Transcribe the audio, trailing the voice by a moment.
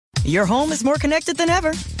Your home is more connected than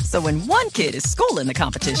ever. So when one kid is schooling the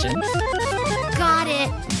competition, got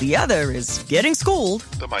it. The other is getting schooled.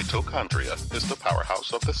 The mitochondria is the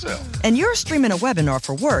powerhouse of the cell. And you're streaming a webinar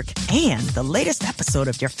for work and the latest episode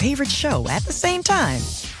of your favorite show at the same time.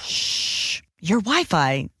 Shh. Your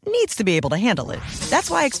Wi-Fi needs to be able to handle it.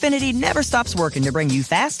 That's why Xfinity never stops working to bring you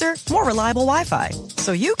faster, more reliable Wi-Fi.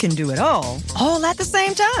 So you can do it all at the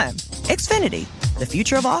same time. Xfinity, the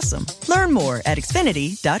future of awesome. Learn more at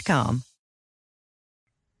Xfinity.com.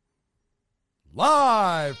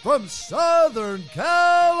 Live from Southern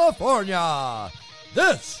California,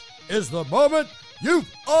 this is the moment you've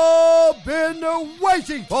all been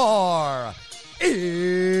waiting for. It's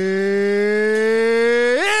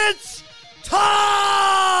time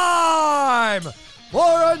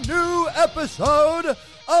for a new episode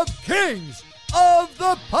of Kings of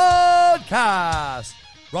the Podcast,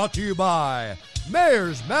 brought to you by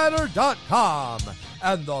mayorsmanor.com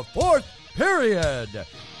and the Fourth Period.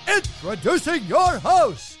 Introducing your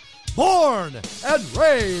hosts, born and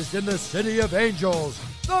raised in the City of Angels,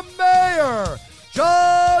 the Mayor,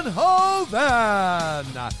 John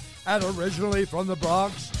Hovan, and originally from the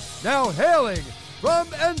Bronx, now hailing from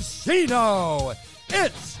Encino,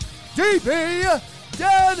 it's DB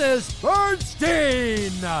Dennis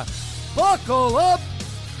Bernstein. Buckle up,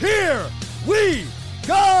 here we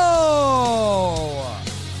go!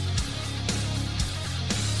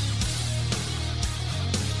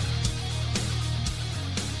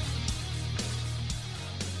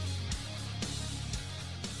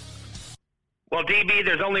 Well, DB,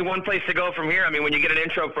 there's only one place to go from here. I mean, when you get an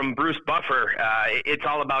intro from Bruce Buffer, it's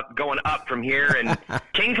all about going up from here. And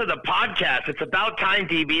Kings of the Podcast, it's about time,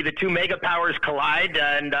 DB. The two mega powers collide,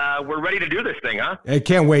 and we're ready to do this thing, huh? I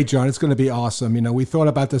can't wait, John. It's going to be awesome. You know, we thought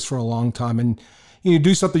about this for a long time, and you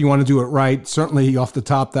do something, you want to do it right. Certainly off the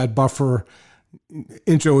top, that Buffer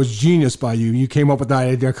intro was genius by you. You came up with that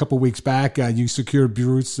idea a couple of weeks back. You secured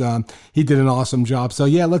Bruce. He did an awesome job. So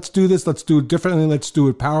yeah, let's do this. Let's do it differently. Let's do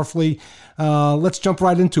it powerfully. Let's jump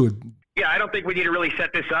right into it. Yeah, I don't think we need to really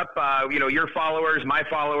set this up. Your followers, my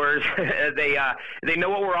followers, they know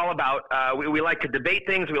what we're all about. We like to debate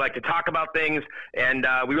things. We like to talk about things. And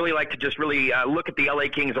we really like to just really look at the LA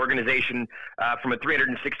Kings organization from a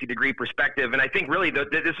 360-degree perspective. And I think really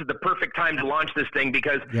this is the perfect time to launch this thing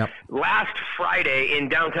because last Friday in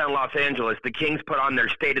downtown Los Angeles, the Kings put on their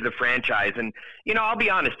State of the Franchise. And, I'll be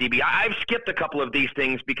honest, DB, I've skipped a couple of these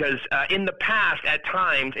things because in the past, at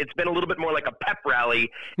times, it's been a little bit more like a pep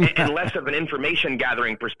rally and less of an information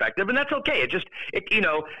gathering perspective, and that's okay.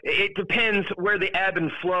 It depends where the ebb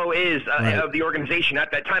and flow is of the organization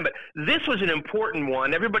at that time. But this was an important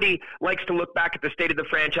one. Everybody likes to look back at the State of the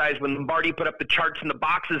Franchise when Lombardi put up the charts and the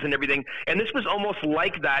boxes and everything, and this was almost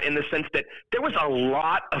like that in the sense that there was a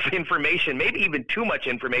lot of information, maybe even too much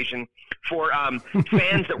information for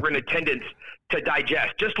fans that were in attendance to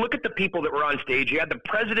digest. Just look at the people that were on stage. You had the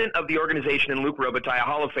president of the organization in Luc Robitaille, a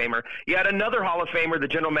Hall of Famer. You had another Hall of Famer, the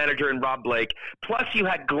general manager, in Rob Blake. Plus you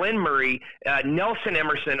had Glenn Murray, Nelson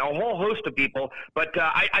Emerson, a whole host of people. But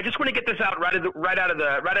I just want to get this out right out of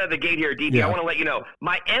the gate here, DB. Yeah. I want to let you know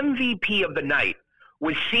my MVP of the night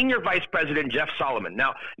was Senior Vice President Jeff Solomon.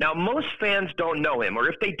 Now most fans don't know him, or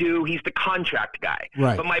if they do, he's the contract guy.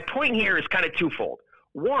 Right. But my point here is kind of twofold.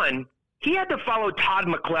 One, he had to follow Todd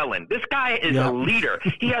McClellan. This guy is a leader.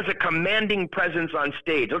 He has a commanding presence on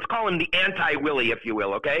stage. Let's call him the anti-Willie, if you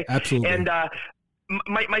will, okay? Absolutely. And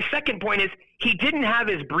my second point is he didn't have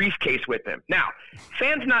his briefcase with him. Now,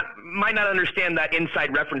 fans might not understand that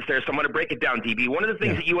inside reference there, so I'm going to break it down, DB. One of the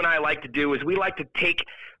things that you and I like to do is we like to take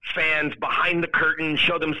fans behind the curtain,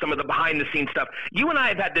 show them some of the behind-the-scenes stuff. You and I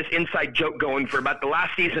have had this inside joke going for about the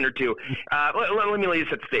last season or two. Let me lay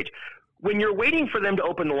this at the stage. When you're waiting for them to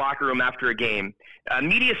open the locker room after a game,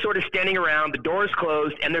 media sort of standing around, the door's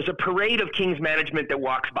closed, and there's a parade of Kings management that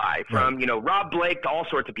walks by from, Rob Blake to all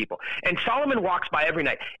sorts of people. And Solomon walks by every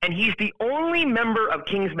night, and he's the only member of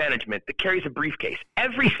Kings management that carries a briefcase.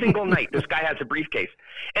 Every single night, this guy has a briefcase.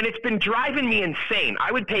 And it's been driving me insane.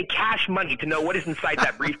 I would pay cash money to know what is inside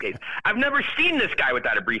that briefcase. I've never seen this guy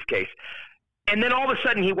without a briefcase. And then all of a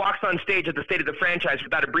sudden he walks on stage at the State of the Franchise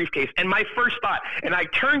without a briefcase. And my first thought, and I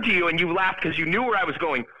turned to you and you laughed because you knew where I was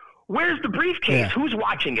going, where's the briefcase? Yeah. Who's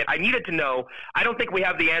watching it? I needed to know. I don't think we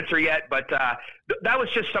have the answer yet, but that was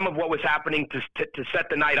just some of what was happening to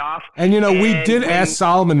set the night off. And, we did ask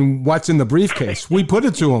Solomon what's in the briefcase. We put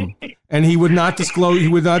it to him, and he would not disclose, he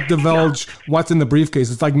would not divulge what's in the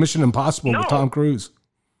briefcase. It's like Mission Impossible with Tom Cruise.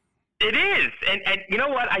 It is, you know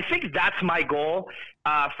what? I think that's my goal.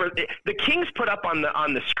 For the Kings put up on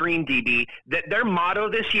the screen, DB, that their motto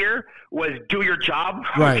this year was "Do your job,"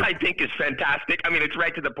 right. which I think is fantastic. I mean, it's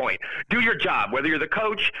right to the point. Do your job, whether you're the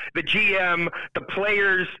coach, the GM, the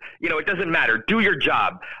players. It doesn't matter. Do your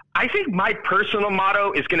job. I think my personal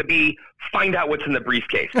motto is going to be find out what's in the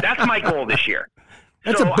briefcase. That's my goal this year.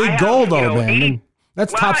 That's a big goal, though, man.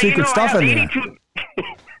 That's top secret stuff in there.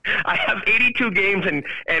 I have 82 games and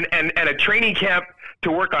a training camp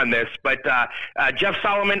to work on this. But Jeff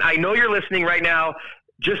Solomon, I know you're listening right now.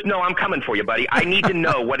 Just know I'm coming for you, buddy. I need to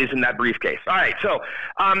know what is in that briefcase. All right, so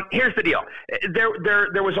here's the deal.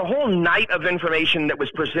 There was a whole night of information that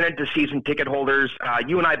was presented to season ticket holders.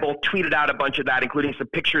 You and I both tweeted out a bunch of that, including some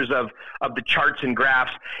pictures of the charts and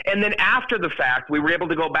graphs. And then after the fact, we were able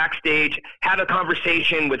to go backstage, had a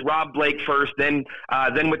conversation with Rob Blake first, then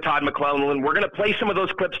with Todd McClellan. We're going to play some of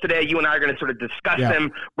those clips today. You and I are going to sort of discuss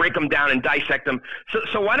them, break them down, and dissect them.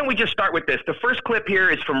 So why don't we just start with this? The first clip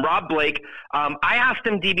here is from Rob Blake. I asked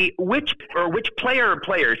him, DB, which player or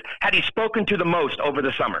players had he spoken to the most over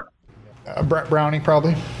the summer? Brownie,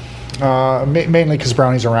 probably. Mainly because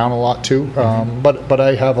Brownie's around a lot too. But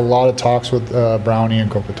I have a lot of talks with Brownie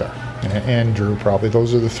and Kopitar and Drew. Probably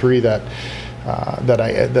those are the three that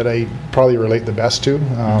I probably relate the best to.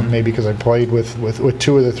 Maybe because I played with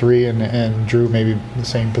two of the three, and Drew maybe the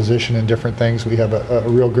same position in different things. We have a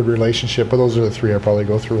real good relationship. But those are the three I probably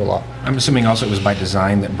go through a lot. I'm assuming also it was by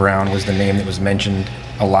design that Brown was the name that was mentioned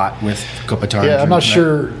a lot with Kopitar. Yeah, I'm not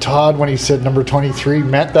sure Todd, when he said number 23,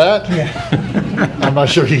 meant that. Yeah. I'm not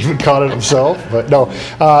sure he even caught it himself. But no,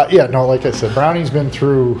 like I said, Brownie's been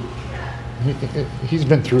through. He's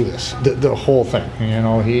been through this, the whole thing.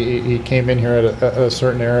 He came in here at a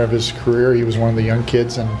certain era of his career. He was one of the young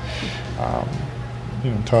kids, and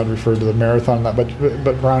Todd referred to the marathon,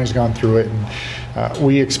 but Brownie's gone through it, and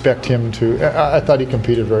we expect him to. I thought he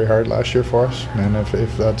competed very hard last year for us, and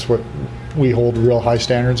if that's what we hold real high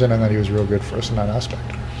standards in, and that he was real good for us in that aspect.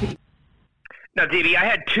 Now, DB, I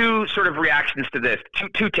had two sort of reactions to this,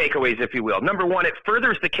 two takeaways, if you will. Number one, it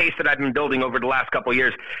furthers the case that I've been building over the last couple of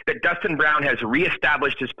years that Dustin Brown has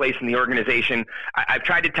reestablished his place in the organization. I've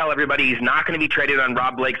tried to tell everybody he's not going to be traded on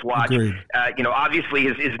Rob Blake's watch. Obviously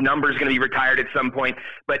his number is going to be retired at some point,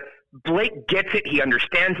 but Blake gets it. He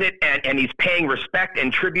understands it, and he's paying respect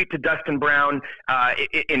and tribute to Dustin Brown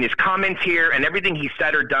in his comments here and everything he's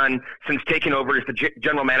said or done since taking over as the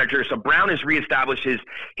general manager. So Brown has reestablished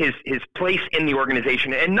his place in the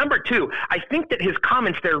organization. And number two, I think that his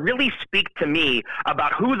comments there really speak to me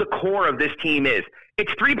about who the core of this team is.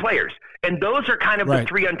 It's three players, and those are kind of the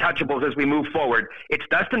three untouchables as we move forward. It's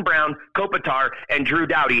Dustin Brown, Kopitar, and Drew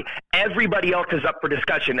Doughty. Everybody else is up for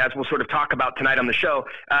discussion, as we'll sort of talk about tonight on the show.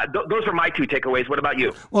 Those are my two takeaways. What about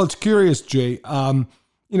you? Well, it's curious, Jay. I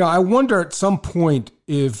wonder at some point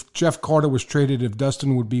if Jeff Carter was traded, if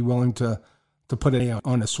Dustin would be willing to put it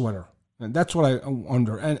on a sweater. And that's what I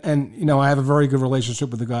wonder. And I have a very good relationship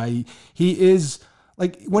with the guy. He is,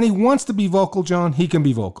 like, when he wants to be vocal, John, he can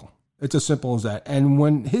be vocal. It's as simple as that. And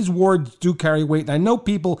when his words do carry weight, and I know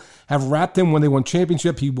people have rapped him when they won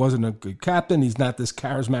championship, he wasn't a good captain, he's not this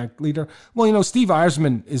charismatic leader. Well, Steve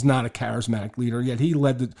Yzerman is not a charismatic leader, yet he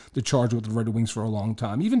led the charge with the Red Wings for a long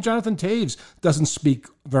time. Even Jonathan Toews doesn't speak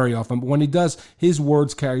very often, but when he does, his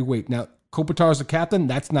words carry weight. Now, Kopitar is the captain.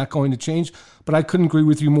 That's not going to change, but I couldn't agree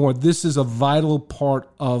with you more. This is a vital part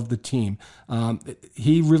of the team.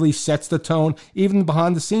 He really sets the tone. Even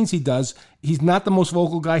behind the scenes he does. He's not the most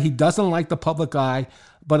vocal guy. He doesn't like the public eye,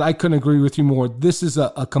 but I couldn't agree with you more. This is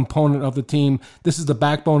a component of the team. This is the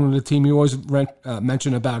backbone of the team. You always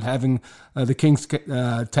mention about having the Kings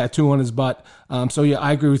tattoo on his butt. So, yeah,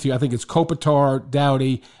 I agree with you. I think it's Kopitar,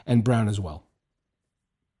 Doughty, and Brown as well.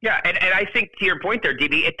 Yeah, and I think to your point there,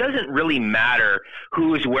 DB, it doesn't really matter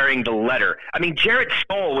who's wearing the letter. I mean, Jarrett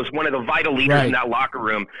Stoll was one of the vital leaders in that locker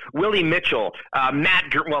room. Willie Mitchell, Matt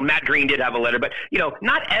Green did have a letter, but,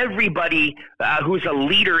 not everybody who's a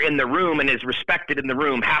leader in the room and is respected in the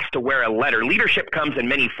room has to wear a letter. Leadership comes in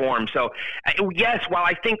many forms. So, yes, while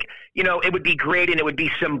I think, it would be great and it would be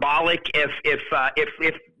symbolic if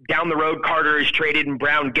down the road Carter is traded and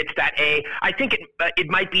Brown gets that A, I think it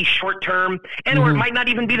might be short term, or it might not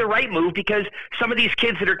even be the right move, because some of these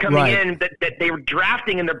kids that are coming in that they were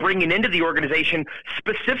drafting and they're bringing into the organization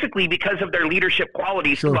specifically because of their leadership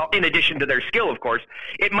qualities, well, in addition to their skill, of course,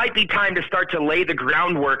 it might be time to start to lay the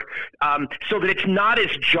groundwork so that it's not as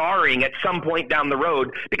jarring at some point down the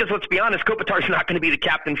road. Because let's be honest, Kopitar's not going to be the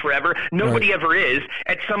captain forever. Nobody ever is.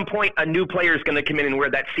 At some point, a new player is going to come in and wear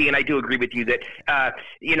that C, and I do agree with you that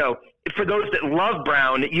for those that love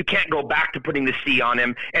Brown, you can't go back to putting the C on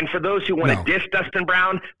him. And for those who want to diss Dustin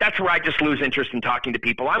Brown, that's where I just lose interest in talking to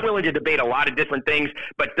people. I'm willing to debate a lot of different things,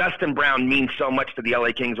 but Dustin Brown means so much to the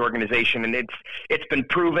LA Kings organization, and it's been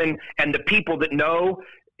proven. And the people that know,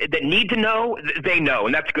 that need to know, they know,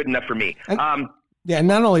 and that's good enough for me. And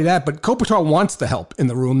not only that, but Kopitar wants the help in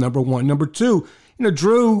the room, number one. Number two,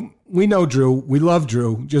 Drew, we know Drew. We love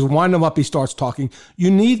Drew. Just wind him up, he starts talking. You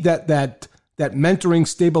need that mentoring,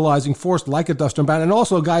 stabilizing force like a Dustin Brown, and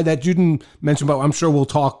also a guy that you didn't mention, but I'm sure we'll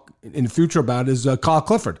talk in the future about is Kyle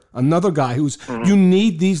Clifford, another guy who's you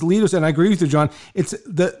need these leaders. And I agree with you, John. It's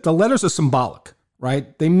the letters are symbolic,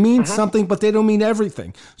 right? They mean something, but they don't mean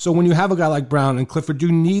everything. So when you have a guy like Brown and Clifford,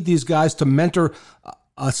 you need these guys to mentor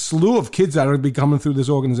a slew of kids that are going to be coming through this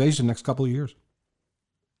organization next couple of years.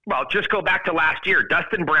 Well, just go back to last year.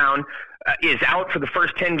 Dustin Brown is out for the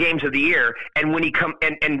first 10 games of the year, and when he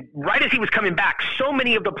and right as he was coming back, so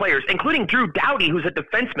many of the players, including Drew Doughty, who's a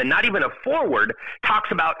defenseman, not even a forward,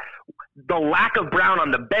 talks about the lack of Brown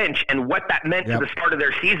on the bench and what that meant to the start of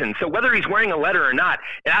their season. So whether he's wearing a letter or not,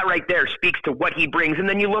 that right there speaks to what he brings. And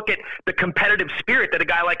then you look at the competitive spirit that a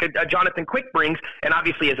guy like a Jonathan Quick brings, and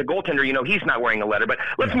obviously as a goaltender, he's not wearing a letter. But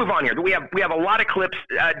let's move on here. We have a lot of clips,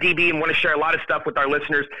 DB, and want to share a lot of stuff with our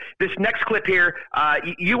listeners. This next clip here,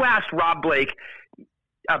 you asked Rob Blake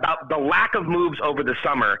about the lack of moves over the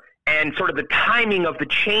summer and sort of the timing of the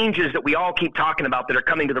changes that we all keep talking about that are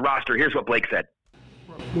coming to the roster. Here's what Blake said.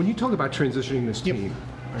 When you talk about transitioning this team,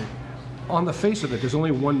 right, on the face of it, there's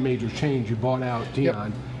only one major change. You bought out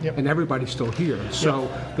Dion, and everybody's still here.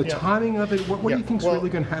 So the timing of it, what do you think is really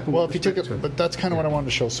going to happen? Well, if you take it, but that's kind of what I wanted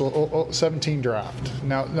to show. So 17 draft.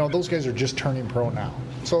 Now, those guys are just turning pro now.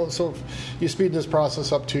 So if you speed this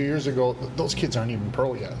process up 2 years ago, those kids aren't even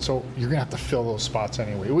pro yet. So you're going to have to fill those spots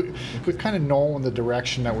anyway. We've kind of known the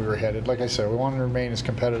direction that we were headed. Like I said, we want to remain as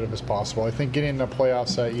competitive as possible. I think getting in the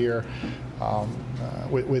playoffs that year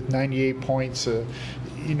with 98 points,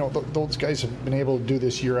 those guys have been able to do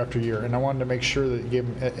this year after year, and I wanted to make sure that you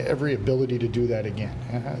gave them every ability to do that again.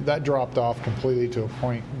 That dropped off completely to a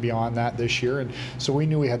point beyond that this year, and so we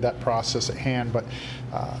knew we had that process at hand.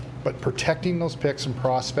 But protecting those picks and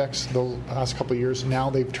prospects those last couple of years, now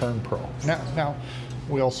they've turned pro. Now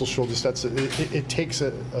we also showed the stats that it takes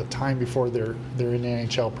a time before they're in the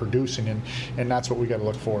NHL producing, and that's what we got to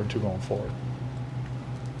look forward to going forward.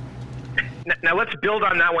 Now let's build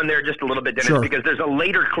on that one there just a little bit, Dennis, because there's a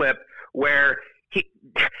later clip where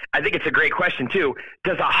I think it's a great question too.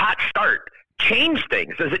 Does a hot start change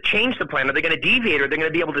things? Does it change the plan? Are they going to deviate, or are they going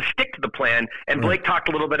to be able to stick to the plan? And Blake talked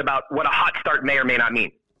a little bit about what a hot start may or may not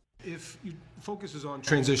mean. If you focuses on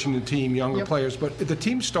transitioning the team, younger players, but if the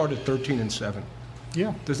team started 13-7.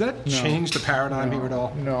 Yeah. Does that change the paradigm here at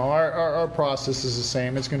all? No, our process is the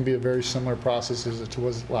same. It's going to be a very similar process as it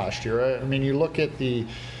was last year. I mean, you look at the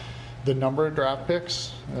number of draft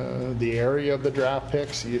picks, the area of the draft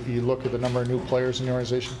picks, you look at the number of new players in the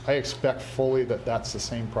organization, I expect fully that that's the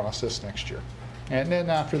same process next year. And then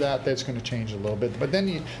after that, that's going to change a little bit. But then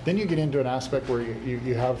you get into an aspect where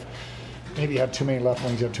you have, maybe you have too many left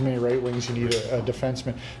wings, you have too many right wings, you need a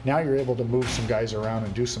defenseman. Now you're able to move some guys around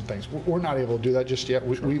and do some things. We're not able to do that just yet.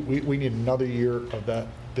 We need another year of that,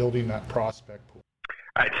 building that prospect pool.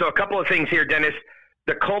 All right, so a couple of things here, Dennis.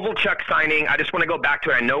 The Kovalchuk signing, I just want to go back to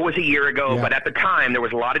it. I know it was a year ago, but at the time there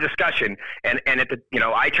was a lot of discussion, and at the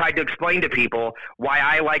I tried to explain to people why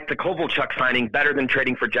I liked the Kovalchuk signing better than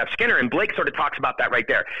trading for Jeff Skinner, and Blake sort of talks about that right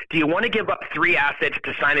there. Do you want to give up 3 assets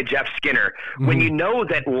to sign a Jeff Skinner when you know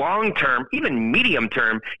that long term, even medium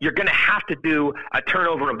term, you're going to have to do a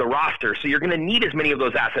turnover of the roster, so you're going to need as many of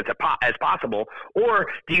those assets as possible, or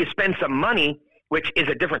do you spend some money, which is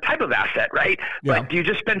a different type of asset, right? Yeah. But do you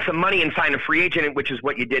just spend some money and sign a free agent, which is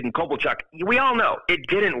what you did in Kovalchuk? We all know it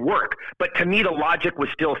didn't work, but to me the logic was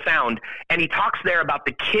still sound. And he talks there about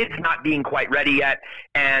the kids not being quite ready yet,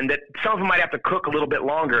 and that some of them might have to cook a little bit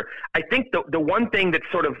longer. I think the one thing that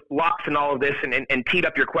sort of locks in all of this and teed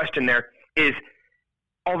up your question there is,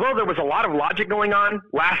 although there was a lot of logic going on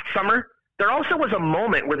last summer, there also was a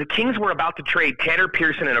moment where the Kings were about to trade Tanner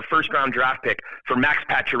Pearson and a first-round draft pick for Max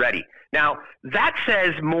Pacioretty. Now, that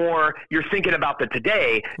says more you're thinking about the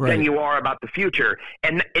today than you are about the future.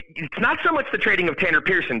 And it's not so much the trading of Tanner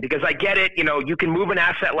Pearson, because I get it, you can move an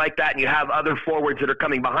asset like that and you have other forwards that are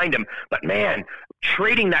coming behind him. But, man,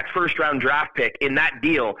 trading that first-round draft pick in that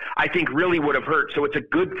deal, I think really would have hurt. So it's a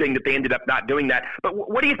good thing that they ended up not doing that. But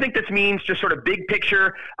what do you think this means, just sort of big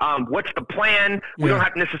picture? What's the plan? We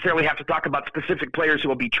don't necessarily have to talk about specific players who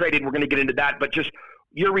will be traded. We're going to get into that. But just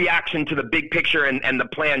your reaction to the big picture and the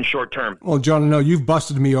plan short term. Well, John, I know you've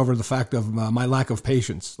busted me over the fact of my lack of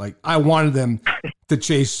patience. Like, I wanted them to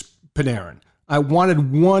chase Panarin. I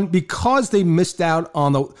wanted one because they missed out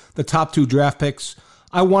on the top 2 draft picks.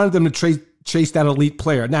 I wanted them to chase that elite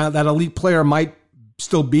player. Now, that elite player might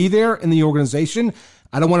still be there in the organization.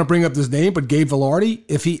 I don't want to bring up his name, but Gabe Vilardi,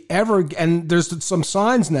 if he ever, and there's some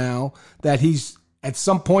signs now that he's at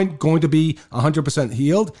some point going to be 100%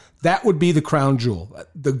 healed, that would be the crown jewel.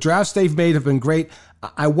 The drafts they've made have been great.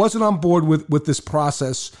 I wasn't on board with this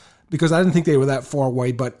process because I didn't think they were that far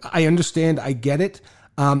away, but I understand, I get it.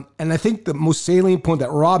 And I think the most salient point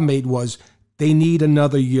that Rob made was they need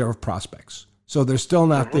another year of prospects. So they're still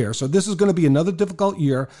not there. So this is going to be another difficult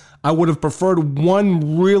year. I would have preferred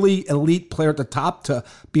one really elite player at the top to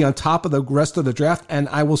be on top of the rest of the draft. And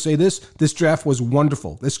I will say this draft was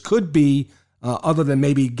wonderful. This could be, other than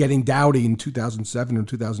maybe getting Doughty in 2007 or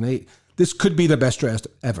 2008, this could be the best draft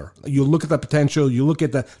ever. You look at the potential, you look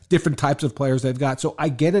at the different types of players they've got. So I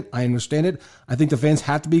get it. I understand it. I think the fans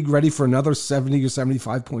have to be ready for another 70 or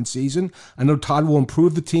 75 point season. I know Todd will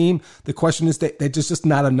improve the team. The question is that there's just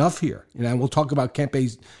not enough here. And we'll talk about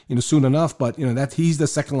Kempe, soon enough, but that he's the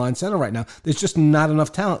second line center right now. There's just not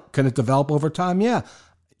enough talent. Can it develop over time? Yeah.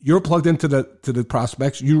 You're plugged into the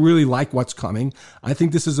prospects. You really like what's coming. I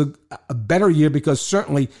think this is a better year because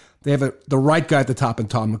certainly they have the right guy at the top in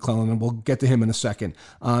Todd McLellan, and we'll get to him in a second.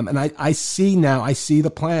 And I see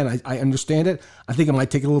the plan. I understand it. I think it might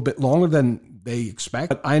take a little bit longer than they expect,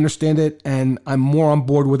 but I understand it, and I'm more on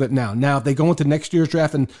board with it now. Now, if they go into next year's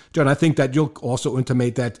draft, and John, I think that you'll also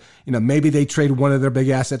intimate that, maybe they trade one of their big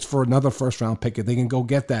assets for another first-round pick if they can go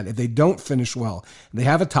get that. If they don't finish well, and they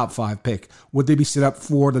have a top 5 pick, would they be set up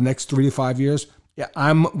for the next 3 to 5 years? Yeah,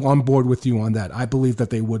 I'm on board with you on that. I believe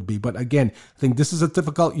that they would be. But again, I think this is a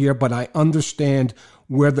difficult year, but I understand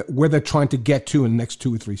where they're trying to get to in the next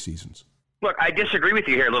 2 or 3 seasons. Look, I disagree with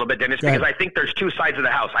you here a little bit, Dennis, because I think there's 2 sides of the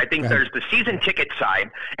house. I think there's the season ticket side,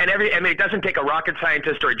 and it doesn't take a rocket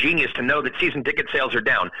scientist or a genius to know that season ticket sales are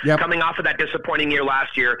down. Yep. Coming off of that disappointing year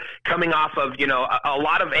last year, coming off of, a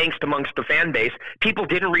lot of angst amongst the fan base, people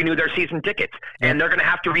didn't renew their season tickets, and they're going to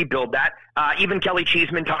have to rebuild that. Even Kelly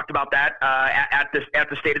Cheeseman talked about that at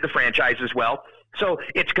the State of the Franchise as well. So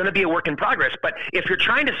it's going to be a work in progress. But if you're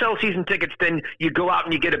trying to sell season tickets, then you go out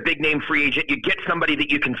and you get a big name free agent. You get somebody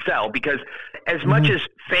that you can sell, because as much as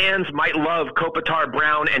fans might love Kopitar,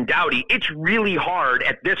 Brown, and Doughty, it's really hard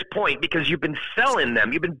at this point because you've been selling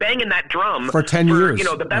them. You've been banging that drum for 10 years.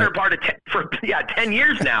 The better part of 10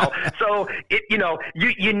 years now. So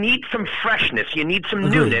you need some freshness. You need some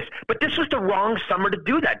newness. But this was the wrong summer to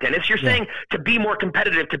do that, Dennis. You're saying to be more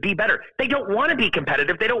competitive, to be better. They don't want to be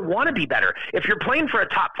competitive. They don't want to be better. If you're playing for a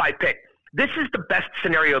top 5 pick, this is the best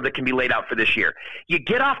scenario that can be laid out for this year. You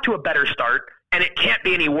get off to a better start, and it can't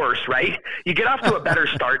be any worse, right? You get off to a better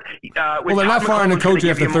start. Well, they're not firing a coach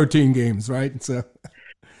after 13 games, right? So.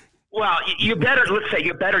 Well, you better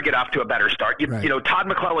get off to a better start. Todd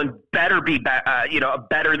McLellan better be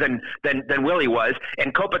better than Willie was,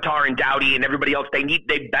 and Kopitar and Doughty and everybody else.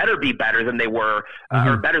 They better be better than they were,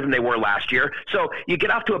 or better than they were last year. So you get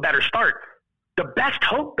off to a better start. The best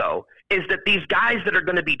hope, though, is that these guys that are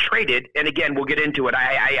going to be traded, and again, we'll get into it.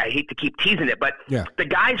 I hate to keep teasing it, but the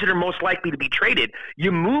guys that are most likely to be traded,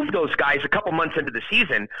 you move those guys a couple months into the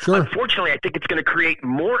season. Sure. Unfortunately, I think it's going to create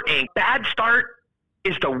more angst. Bad start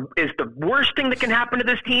is the worst thing that can happen to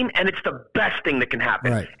this team, and it's the best thing that can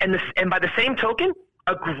happen. Right. And by the same token,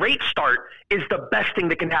 a great start is the best thing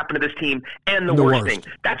that can happen to this team, and the worst thing.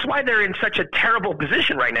 That's why they're in such a terrible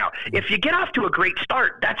position right now. If you get off to a great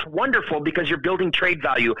start, that's wonderful because you're building trade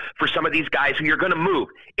value for some of these guys who you're going to move.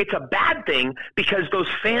 It's a bad thing because those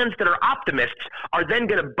fans that are optimists are then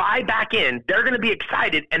going to buy back in. They're going to be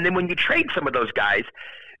excited, and then when you trade some of those guys,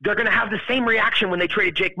 they're going to have the same reaction when they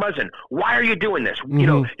traded Jake Muzzin. Why are you doing this?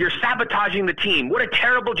 You're sabotaging the team. What a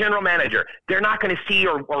terrible general manager. They're not going to see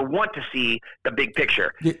or want to see the big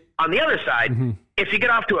picture. Yeah. On the other side, if you get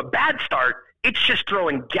off to a bad start, it's just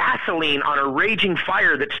throwing gasoline on a raging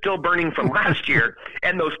fire that's still burning from last year.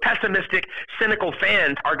 And those pessimistic, cynical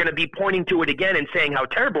fans are going to be pointing to it again and saying how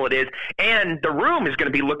terrible it is. And the room is going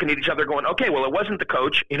to be looking at each other going, okay, well, it wasn't the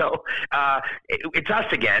coach, it's us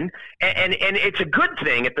again. And it's a good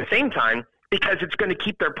thing at the same time, because it's going to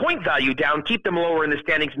keep their point value down, keep them lower in the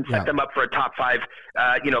standings, and set them up for a top 5,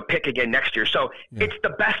 pick again next year. So it's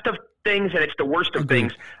the best of things and it's the worst of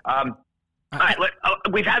things. All right,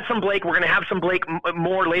 we've had some Blake. We're going to have some Blake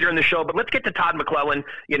more later in the show, but let's get to Todd McLellan.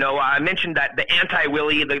 I mentioned that the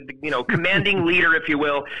anti-Willie, the commanding leader, if you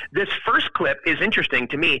will. This first clip is interesting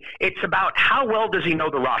to me. It's about how well does he know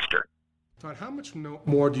the roster. Todd, how much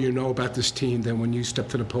more do you know about this team than when you stepped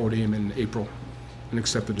to the podium in April and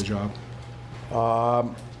accepted the job?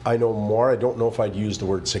 I know more. I don't know if I'd use the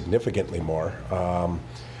word significantly more.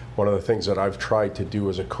 one of the things that I've tried to do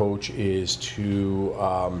as a coach is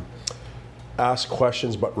to ask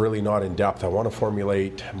questions, but really not in depth. I want to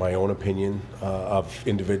formulate my own opinion of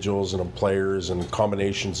individuals and of players and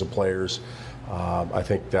combinations of players. I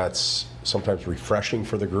think that's sometimes refreshing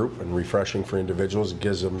for the group and refreshing for individuals. It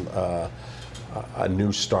gives them a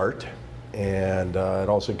new start, and it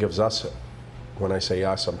also gives us, when I say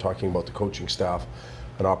us, I'm talking about the coaching staff,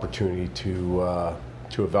 an opportunity to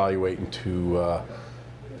evaluate and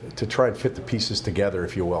to try and fit the pieces together,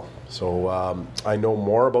 if you will. So I know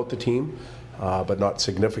more about the team, but not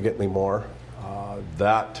significantly more.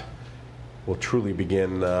 That will truly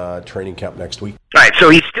begin training camp next week. All right, so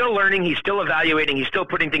he's still learning, he's still evaluating, he's still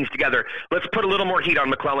putting things together. Let's put a little more heat on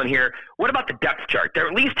McClellan here. What about the depth chart? There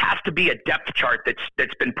at least has to be a depth chart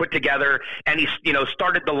that's been put together, and he's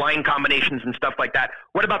started the line combinations and stuff like that.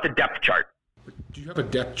 What about the depth chart? Do you have a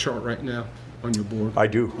depth chart right now on your board? I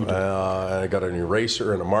do. I got an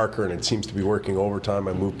eraser and a marker, and it seems to be working overtime.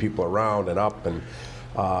 I move people around and up, and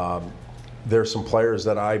there's some players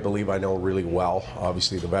that I believe I know really well.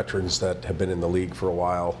 Obviously, the veterans that have been in the league for a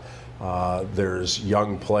while. There's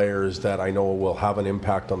young players that I know will have an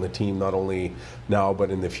impact on the team, not only now but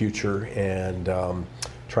in the future, and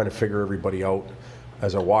trying to figure everybody out.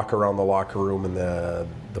 As I walk around the locker room and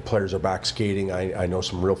the players are back skating, I know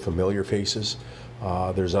some real familiar faces.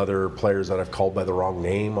 There's other players that I've called by the wrong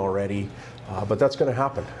name already, but that's going to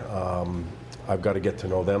happen. I've got to get to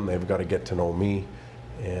know them. They've got to get to know me,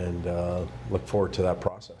 and look forward to that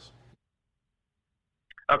process.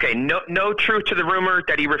 Okay, no truth to the rumor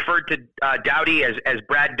that he referred to Doughty as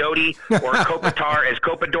Brad Doty or Kopitar as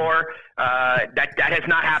Kopitar. That has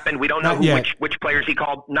not happened. We don't know which players he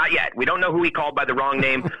called. Not yet. We don't know who he called by the wrong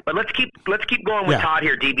name. But let's keep going with Todd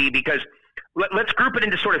here, DB, because let's group it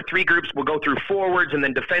into sort of three groups. We'll go through forwards and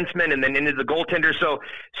then defensemen and then into the goaltender. So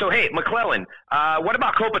hey, McClellan, what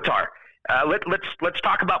about Kopitar? Let's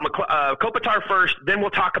talk about Kopitar first, then we'll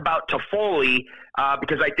talk about Toffoli,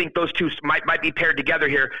 because I think those two might be paired together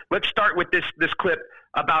here. Let's start with this clip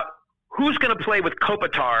about who's going to play with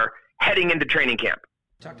Kopitar heading into training camp.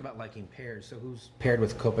 You talked about liking pairs, so who's paired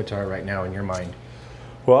with Kopitar right now in your mind?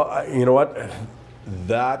 Well, you know what?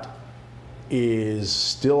 That is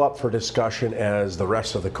still up for discussion as the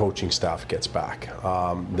rest of the coaching staff gets back.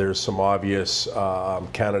 There's some obvious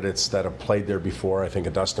candidates that have played there before. I think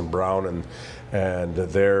of Dustin Brown and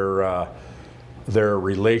their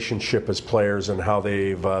relationship as players and how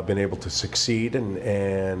they've been able to succeed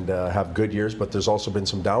and have good years. But there's also been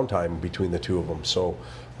some downtime between the two of them. So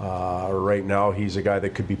right now he's a guy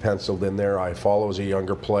that could be penciled in there. I follow as a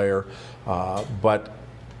younger player, but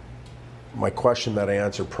my question that I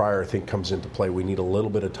answered prior, I think, comes into play. We need a little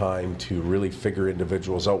bit of time to really figure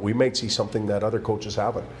individuals out. We might see something that other coaches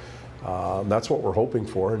haven't. That's what we're hoping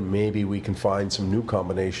for, and maybe we can find some new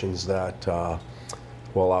combinations that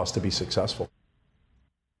will allow us to be successful.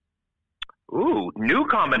 Ooh, new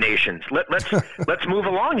combinations. Let's move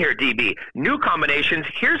along here, DB. New combinations.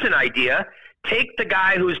 Here's an idea. Take the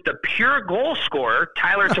guy who's the pure goal scorer,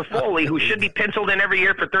 Tyler Toffoli, who should be penciled in every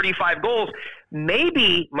year for 35 goals.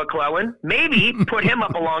 Maybe McClellan, maybe put him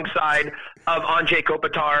up alongside of Anze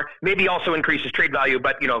Kopitar. Maybe also increase his trade value,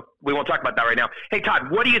 but we won't talk about that right now. Hey,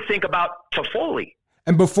 Todd, what do you think about Toffoli?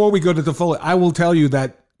 And before we go to Toffoli, I will tell you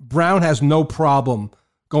that Brown has no problem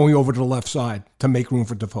going over to the left side to make room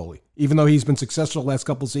for Toffoli. Even though he's been successful the last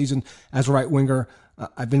couple of seasons as a right winger,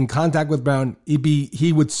 I've been in contact with Brown.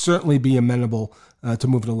 He would certainly be amenable to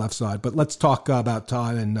move to the left side. But let's talk about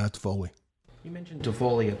Todd and Toffoli. You mentioned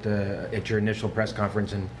Toffoli at your initial press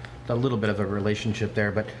conference and a little bit of a relationship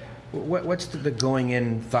there. But what's the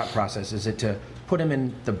going-in thought process? Is it to put him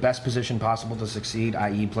in the best position possible to succeed,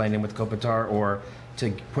 i.e. playing in with Kopitar, or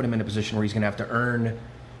to put him in a position where he's going to have to earn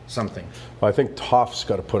something? Well, I think Tyler's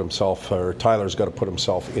got to put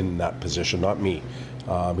himself in that position, not me.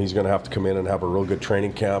 He's going to have to come in and have a real good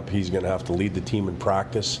training camp. He's going to have to lead the team in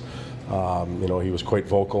practice. He was quite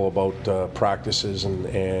vocal about practices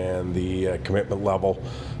and the commitment level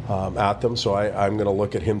at them. So I'm going to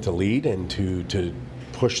look at him to lead and to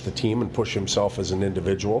push the team and push himself as an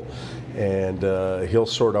individual. And he'll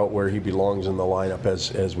sort out where he belongs in the lineup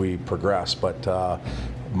as we progress. But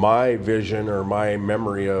my vision or my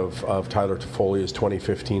memory of Tyler Toffoli is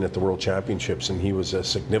 2015 at the World Championships, and he was a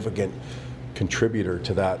significant contributor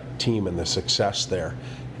to that team and the success there.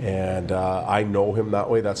 And I know him that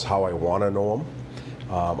way. That's how I want to know him.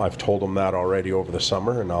 I've told him that already over the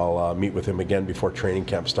summer, and I'll meet with him again before training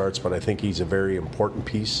camp starts. But I think he's a very important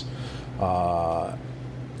piece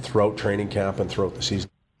throughout training camp and throughout the season.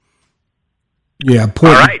 Yeah,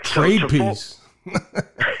 important trade piece.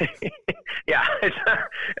 Yeah,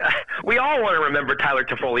 we all want to remember Tyler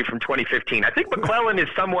Toffoli from 2015. I think McClellan is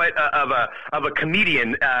somewhat of a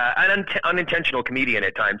comedian, an unintentional comedian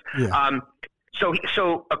at times. Yeah.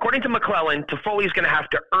 So according to McClellan, Toffoli is going to have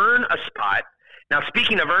to earn a spot. Now,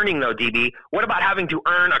 speaking of earning, though, DB, what about having to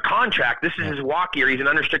earn a contract? This is his walk year. He's an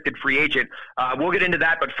unrestricted free agent. We'll get into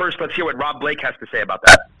that, but first, let's hear what Rob Blake has to say about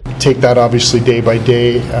that. Take that obviously day by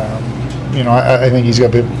day. I think he's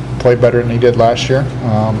got to play better than he did last year.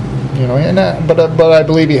 But I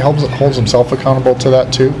believe he holds himself accountable to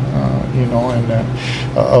that too.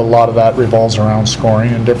 A lot of that revolves around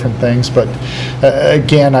scoring and different things. But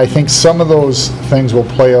again, I think some of those things will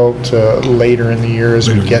play out later in the year as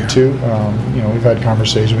we get to. We've had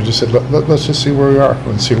conversations. We just said, let's just see where we are.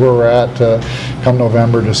 Let's see where we're at come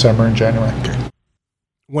November, December, and January.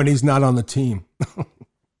 When he's not on the team.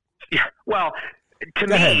 Yeah, well, to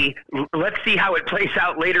me, let's see how it plays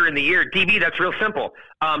out later in the year. DB, that's real simple.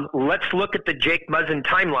 Let's look at the Jake Muzzin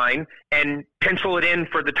timeline and pencil it in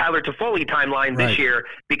for the Tyler Toffoli timeline this year,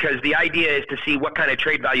 because the idea is to see what kind of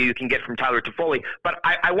trade value you can get from Tyler Toffoli. But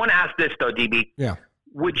I want to ask this, though, DB. Yeah.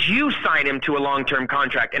 Would you sign him to a long-term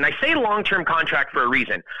contract? And I say long-term contract for a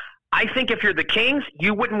reason. I think if you're the Kings,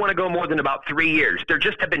 you wouldn't want to go more than about 3 years. There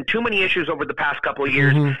just have been too many issues over the past couple of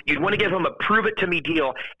years. Mm-hmm. You'd want to give him a prove-it-to-me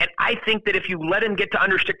deal. And I think that if you let him get to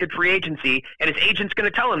unrestricted free agency, and his agent's going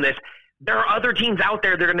to tell him this, there are other teams out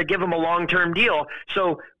there that are going to give him a long-term deal.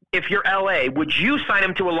 So if you're LA, would you sign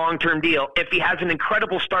him to a long-term deal if he has an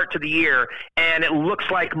incredible start to the year and it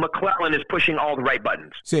looks like McClellan is pushing all the right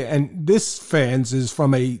buttons? See, and this, fans, is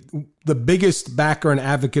from the biggest backer and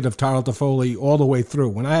advocate of Tyler Toffoli all the way through.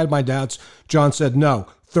 When I had my doubts, John said, no,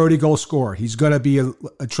 30-goal scorer. He's going to be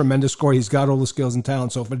a tremendous scorer. He's got all the skills and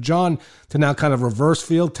talent. So for John to now kind of reverse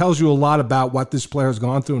field tells you a lot about what this player has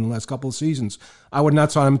gone through in the last couple of seasons. I would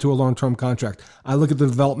not sign him to a long-term contract. I look at the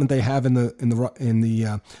development they have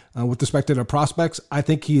with respect to their prospects. I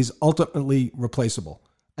think he is ultimately replaceable.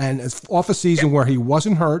 And as off a season where he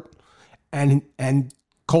wasn't hurt, and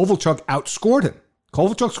Kovalchuk outscored him.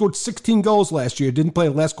 Kovalchuk scored 16 goals last year, didn't play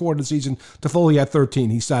the last quarter of the season. Toffoli had 13.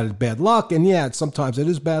 He cited bad luck, and sometimes it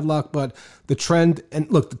is bad luck, but the trend, and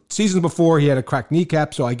look, the seasons before he had a cracked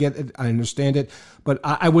kneecap, so I get it, I understand it, but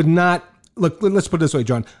I would not, look, let's put it this way,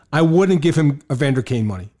 John, I wouldn't give him Evander Kane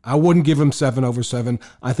money. I wouldn't give him 7 over 7.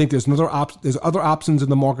 I think there's other options in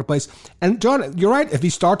the marketplace. And John, you're right, if he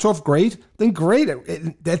starts off great, then great.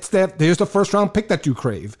 There's the first round pick that you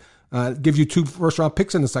crave. Give you 2 first-round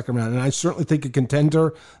picks in the second round. And I certainly think a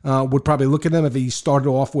contender would probably look at him if he started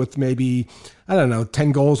off with maybe,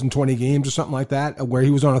 10 goals in 20 games or something like that, where he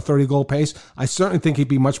was on a 30-goal pace. I certainly think he'd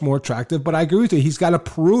be much more attractive. But I agree with you. He's got to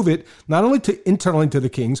prove it, not only internally to the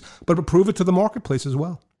Kings, but to prove it to the marketplace as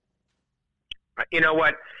well. You know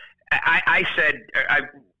what? I said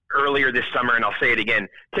earlier this summer, and I'll say it again,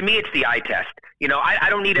 to me it's the eye test. I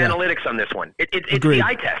don't need analytics on this one. It's the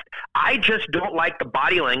eye test. I just don't like the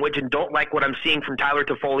body language and don't like what I'm seeing from Tyler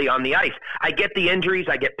Toffoli on the ice. I get the injuries,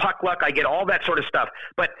 I get puck luck, I get all that sort of stuff,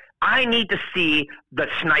 but I need to see the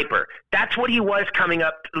sniper. That's what he was coming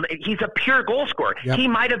up. He's a pure goal scorer. Yep. He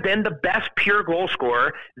might have been the best pure goal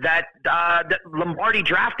scorer that Lombardi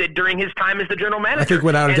drafted during his time as the general manager. I think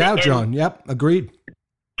without a doubt, John. Yep, agreed.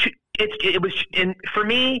 It was, and for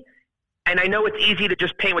me, and I know it's easy to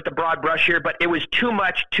just paint with the broad brush here, but it was too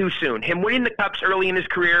much too soon. Him winning the Cups early in his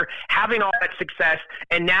career, having all that success,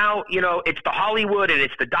 and now, it's the Hollywood and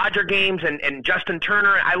it's the Dodger games and Justin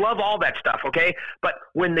Turner. I love all that stuff, okay? But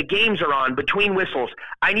when the games are on, between whistles,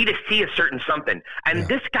 I need to see a certain something. And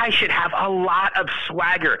this guy should have a lot of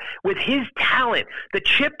swagger. With his talent, the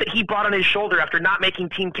chip that he brought on his shoulder after not making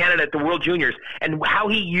Team Canada at the World Juniors, and how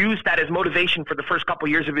he used that as motivation for the first couple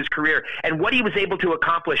years of his career, and what he was able to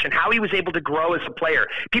accomplish, and how he was able to grow as a player.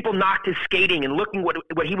 People knocked his skating and looking what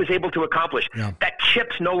he was able to accomplish. Yeah. That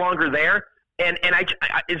chip's no longer there. And I,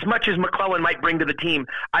 as much as McClellan might bring to the team,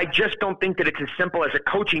 I just don't think that it's as simple as a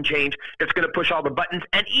coaching change that's going to push all the buttons.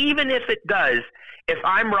 And even if it does, if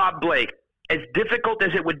I'm Rob Blake, as difficult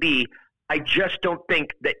as it would be, I just don't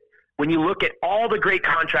think that when you look at all the great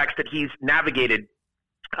contracts that he's navigated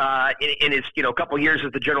in his couple years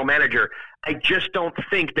as the general manager, I just don't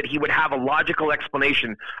think that he would have a logical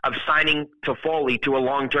explanation of signing Toffoli to a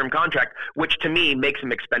long-term contract, which to me makes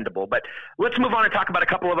him expendable. But let's move on and talk about a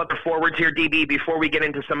couple of other forwards here, DB, before we get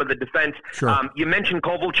into some of the defense. Sure. You mentioned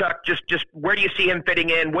Kovalchuk. Just where do you see him fitting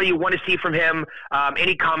in? What do you want to see from him?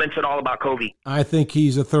 Any comments at all about Covey? I think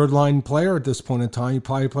he's a third-line player at this point in time. You're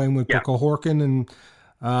probably playing with Mikko Horkin and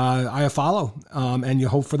I follow, and you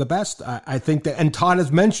hope for the best. I think that, and Todd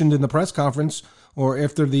has mentioned in the press conference or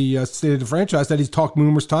after the state of the franchise that he's talked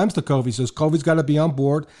numerous times to Covey. He says Covey's got to be on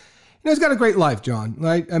board. he's got a great life, John,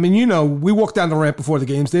 right? I mean, we walk down the ramp before the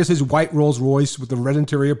games. There's his white Rolls Royce with the red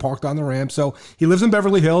interior parked on the ramp. So he lives in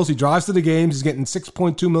Beverly Hills. He drives to the games. He's getting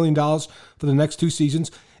 $6.2 million for the next 2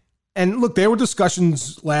 seasons. And look, there were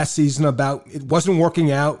discussions last season about it wasn't working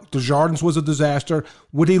out. Desjardins was a disaster.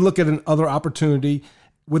 Would he look at another opportunity?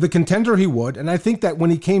 With a contender, he would. And I think that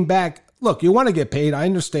when he came back, look, you want to get paid. I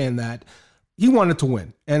understand that. He wanted to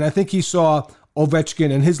win. And I think he saw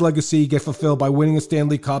Ovechkin and his legacy get fulfilled by winning a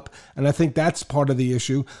Stanley Cup, and I think that's part of the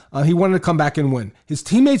issue. He wanted to come back and win. His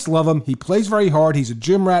teammates love him. He plays very hard. He's a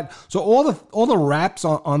gym rat. So all the raps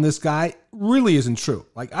on this guy really isn't true.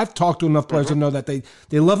 Like, I've talked to enough players to know that they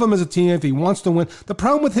love him as a team if he wants to win. The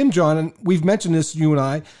problem with him, John, and we've mentioned this, you and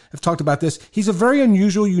I have talked about this, he's a very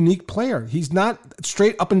unusual, unique player. He's not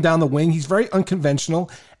straight up and down the wing. He's very unconventional.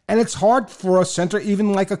 And it's hard for a center,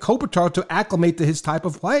 even like a Kopitar, to acclimate to his type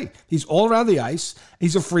of play. He's all around the ice.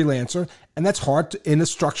 He's a freelancer. And that's hard in a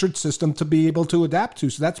structured system to be able to adapt to.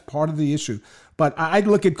 So that's part of the issue. But I'd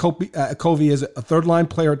look at Covey as a third-line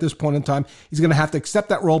player at this point in time. He's going to have to accept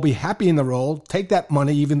that role, be happy in the role, take that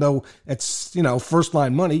money, even though it's,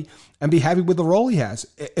 first-line money, and be happy with the role he has.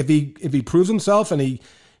 If he proves himself and he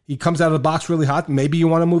comes out of the box really hot, maybe you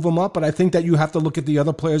want to move him up, but I think that you have to look at the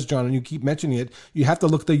other players, John, and you keep mentioning it. You have to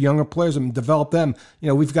look at the younger players and develop them.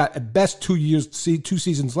 We've got at best 2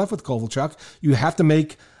 seasons left with Kovalchuk. You have to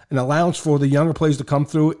make an allowance for the younger players to come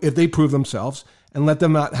through if they prove themselves and let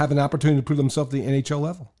them not have an opportunity to prove themselves at the NHL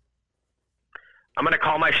level. I'm going to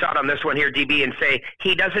call my shot on this one here, DB, and say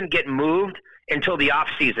he doesn't get moved until the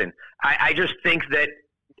offseason. I just think that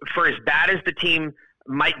for as bad as the team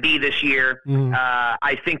might be this year,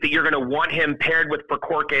 I think that you're going to want him paired with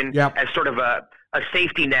Perkorkin as sort of a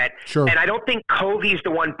safety net. Sure. And I don't think Covey's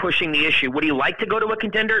the one pushing the issue. Would he like to go to a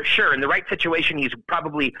contender? Sure. In the right situation, he's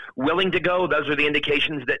probably willing to go. Those are the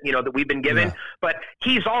indications that, that we've been given. Yeah. But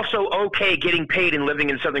he's also okay getting paid and living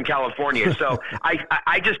in Southern California. So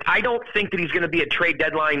I don't think that he's going to be a trade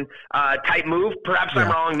deadline type move. Perhaps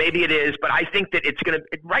I'm wrong. Maybe it is. But I think that it's going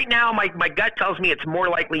to – right now, my gut tells me it's more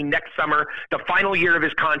likely next summer, the final year of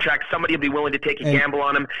his contract, somebody will be willing to take a gamble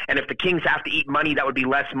on him. And if the Kings have to eat money, that would be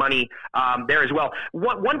less money there as well.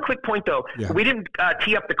 One quick point, though. Yeah. We didn't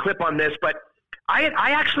tee up the clip on this, but I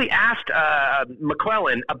actually asked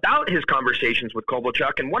McClellan about his conversations with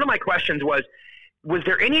Kovalchuk, and one of my questions was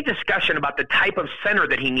there any discussion about the type of center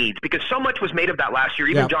that he needs? Because so much was made of that last year.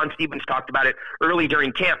 Even John Stevens talked about it early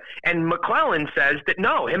during camp. And McClellan says that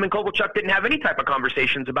no, him and Kovalchuk didn't have any type of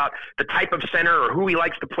conversations about the type of center or who he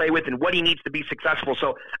likes to play with and what he needs to be successful.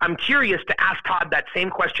 So I'm curious to ask Todd that same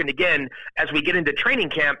question again as we get into training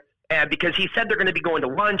camp. Because he said they're going to be going to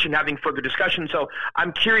lunch and having further discussion. So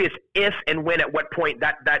I'm curious if and when, at what point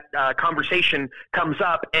that conversation comes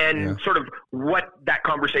up and sort of what that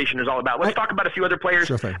conversation is all about. Let's talk about a few other players.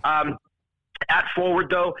 Sure thing. At forward,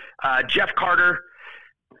 though, Jeff Carter.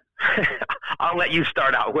 I'll let you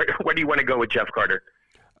start out. Where do you want to go with Jeff Carter?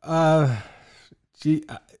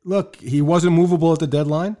 Look, he wasn't movable at the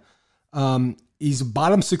deadline. He's a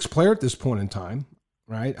bottom 6 player at this point in time.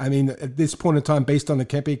 Right. I mean, at this point in time, based on the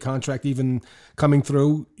Kempe contract even coming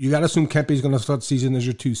through, you got to assume Kempe is going to start the season as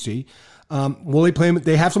your 2C. Will they play him?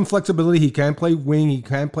 They have some flexibility. He can play wing. He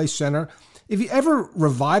can play center. If he ever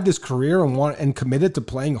revived his career and committed to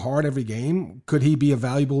playing hard every game, could he be a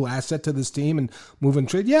valuable asset to this team and move and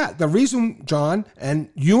trade? Yeah. The reason, John, and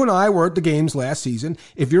you and I were at the games last season,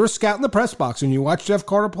 if you're a scout in the press box and you watch Jeff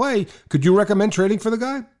Carter play, could you recommend trading for the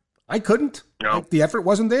guy? I couldn't. No. The effort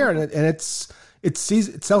wasn't there, and it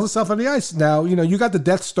sells itself on the ice. Now, you got the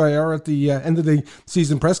death stare at the end of the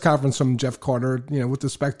season press conference from Jeff Carter, with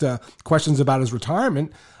respect to questions about his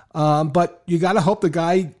retirement. But you got to hope the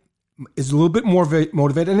guy is a little bit more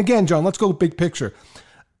motivated. And again, John, let's go big picture.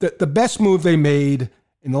 The best move they made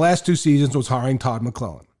in the last 2 seasons was hiring Todd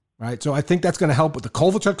McClellan, right? So I think that's going to help with the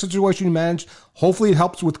Kovalchuk situation you managed. Hopefully it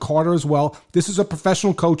helps with Carter as well. This is a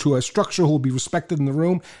professional coach who has structure, who will be respected in the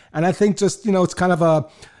room. And I think just, it's kind of a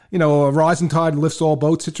rising tide lifts all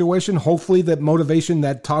boats situation. Hopefully that motivation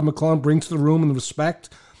that Todd McClellan brings to the room and the respect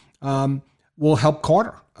will help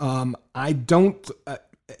Carter.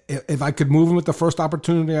 If I could move him at the first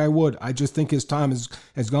opportunity, I would. I just think his time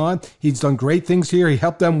has gone. He's done great things here. He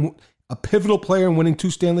helped them, a pivotal player in winning 2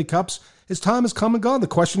 Stanley Cups. His time has come and gone. The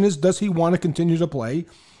question is, does he want to continue to play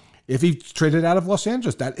if he's traded out of Los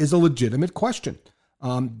Angeles? That is a legitimate question.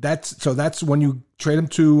 That's when you trade him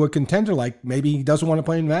to a contender, like maybe he doesn't want to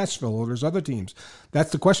play in Nashville or there's other teams.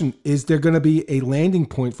 That's the question. Is there going to be a landing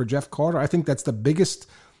point for Jeff Carter? I think that's the biggest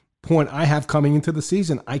point I have coming into the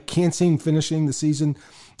season. I can't see him finishing the season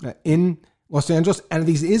in Los Angeles. And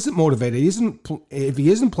if he isn't motivated, if he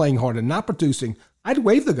isn't playing hard and not producing, I'd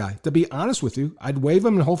waive the guy, to be honest with you. I'd waive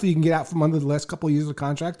him, and hopefully you can get out from under the last couple of years of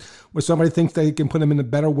contract where somebody thinks they can put him in a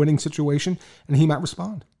better winning situation, and he might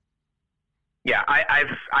respond. Yeah,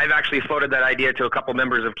 I've actually floated that idea to a couple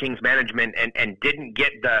members of Kings management and didn't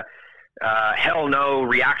get the hell no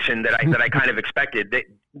reaction that I kind of expected.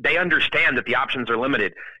 They understand that the options are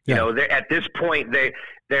limited. You know, at this point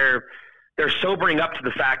they're sobering up to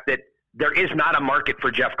the fact that there is not a market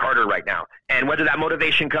for Jeff Carter right now. And whether that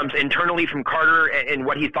motivation comes internally from Carter and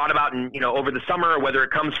what he thought about over the summer, or whether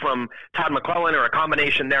it comes from Todd McClellan or a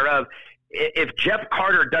combination thereof, if Jeff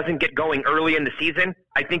Carter doesn't get going early in the season,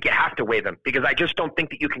 I think you have to waive him, because I just don't think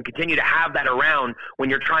that you can continue to have that around when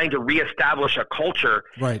you're trying to reestablish a culture.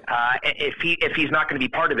 Right. If he's not going to be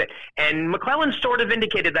part of it. And McClellan sort of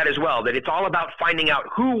indicated that as well, that it's all about finding out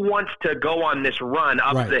who wants to go on this run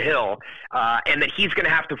up the hill, and that he's going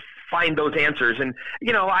to have to find those answers. And,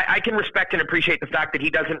 I can respect and appreciate the fact that he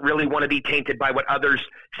doesn't really want to be tainted by what others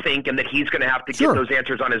think, and that he's going to have to get those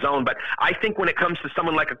answers on his own. But I think when it comes to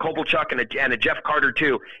someone like a Kovalchuk and a Jeff Carter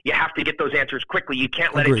too, you have to get those answers quickly. You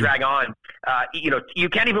can't let it drag on. You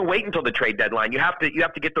can't even wait until the trade deadline. You have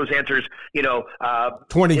to get those answers,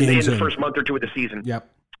 20 games in the first month or two of the season. Yep.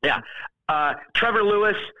 Yeah. Trevor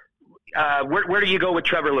Lewis, where do you go with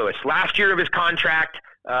Trevor Lewis? Last year of his contract,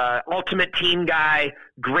 ultimate team guy,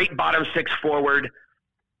 great bottom six forward.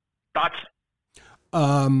 Thoughts?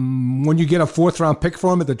 When you get a 4th round pick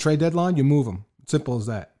for him at the trade deadline, you move him. Simple as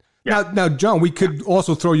that. Yeah. Now, John, we could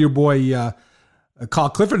also throw your boy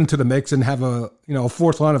Kyle Clifford into the mix and have a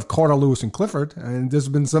 4th line of Carter, Lewis, and Clifford. And there's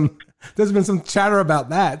been some chatter about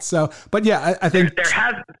that. So, but yeah, I think there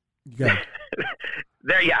has.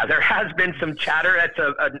 There has been some chatter.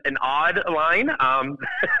 That's an odd line,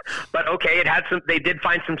 but okay, it had some. They did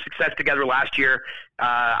find some success together last year.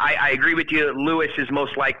 I agree with you. Lewis is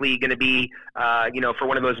most likely going to be, for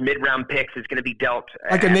one of those mid-round picks, is going to be dealt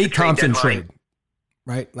like a Nate Thompson trade,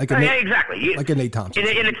 right? Exactly, like a Nate Thompson.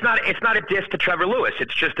 And it's not a diss to Trevor Lewis.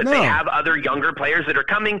 It's just that they have other younger players that are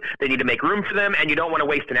coming. They need to make room for them, and you don't want to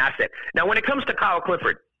waste an asset. Now, when it comes to Kyle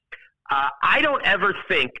Clifford, I don't ever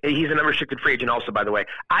think – he's an unrestricted free agent also, by the way.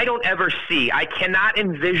 I cannot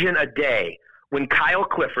envision a day when Kyle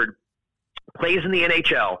Clifford plays in the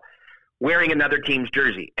NHL wearing another team's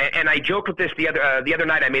jersey. And I joked with this the other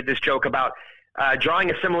night. I made this joke about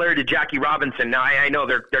drawing a similarity to Jackie Robinson. Now, I know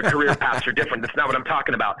their career paths are different. That's not what I'm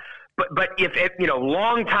talking about. But if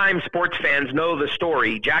longtime sports fans know the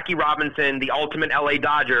story, Jackie Robinson, the ultimate LA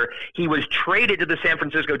Dodger, he was traded to the San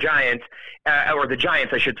Francisco Giants, or the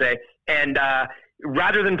Giants, I should say, and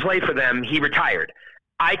rather than play for them, he retired.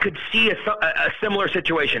 I could see a similar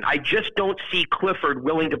situation. I just don't see Clifford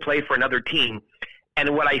willing to play for another team.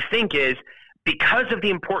 And what I think is, because of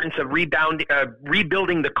the importance of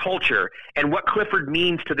rebuilding the culture and what Clifford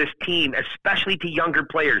means to this team, especially to younger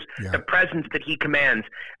players, the presence that he commands,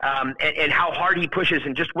 and how hard he pushes,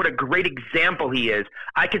 and just what a great example he is,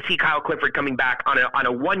 I could see Kyle Clifford coming back on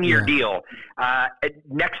a 1-year deal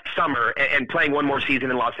next summer and playing one more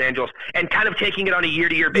season in Los Angeles and kind of taking it on a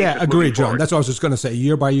year-to-year basis. Yeah, agreed, John. That's what I was just going to say,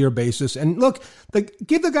 year-by-year basis. And look,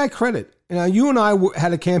 give the guy credit. You and I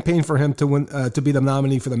had a campaign for him to win, to be the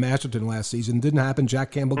nominee for the Masterton last season. Didn't happen.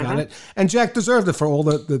 Jack Campbell got it, and Jack deserved it for all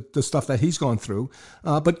the stuff that he's gone through.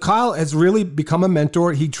 But Kyle has really become a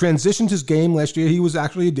mentor. He transitioned his game last year. He was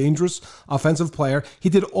actually a dangerous offensive player. He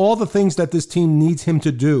did all the things that this team needs him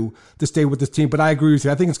to do to stay with this team. But I agree with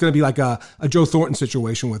you. I think it's going to be like a Joe Thornton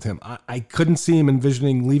situation with him. I couldn't see him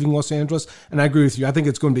envisioning leaving Los Angeles, and I agree with you. I think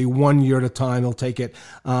it's going to be 1 year at a time. He'll take it,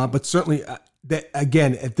 but certainly.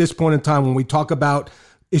 Again, at this point in time, when we talk about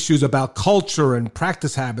issues about culture and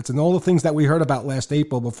practice habits and all the things that we heard about last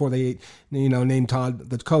April before they, named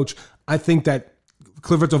Todd the coach, I think that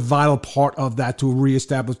Clifford's a vital part of that to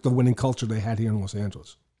reestablish the winning culture they had here in Los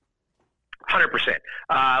Angeles. 100%.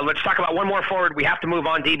 Let's talk about one more forward. We have to move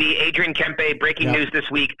on, DB. Adrian Kempe, breaking news this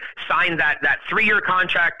week, signed that 3-year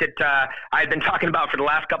contract that I've been talking about for the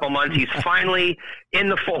last couple months. He's finally in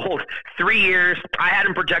the fold. 3 years. I had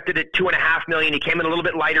him projected at $2.5 million. He came in a little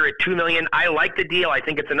bit lighter at $2 million. I like the deal. I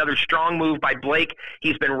think it's another strong move by Blake.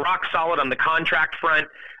 He's been rock solid on the contract front.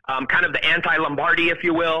 Kind of the anti-Lombardi, if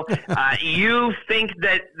you will. You think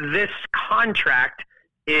that this contract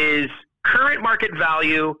is current market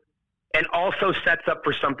value and also sets up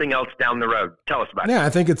for something else down the road? Tell us about it. Yeah, I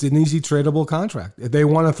think it's an easy tradable contract. If they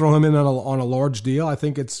want to throw him in on a large deal, I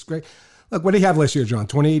think it's great. Look, what did he have last year, John?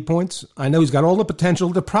 28 points? I know he's got all the potential.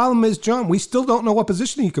 The problem is, John, we still don't know what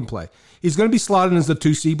position he can play. He's going to be slotted as a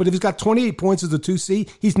 2C, but if he's got 28 points as a 2C,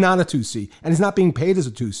 he's not a 2C, and he's not being paid as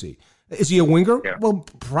a 2C. Is he a winger? Yeah. Well,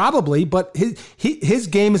 probably, but his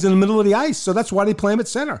game is in the middle of the ice, so that's why they play him at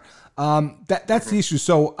center. That's the issue.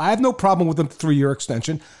 So I have no problem with a 3-year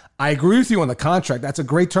extension. I agree with you on the contract. That's a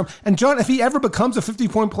great term. And John, if he ever becomes a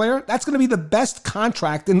 50-point player, that's going to be the best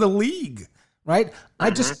contract in the league, right?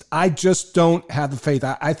 I just don't have the faith.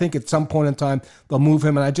 I think at some point in time they'll move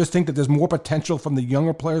him, and I just think that there's more potential from the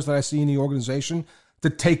younger players that I see in the organization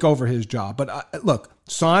to take over his job. But look,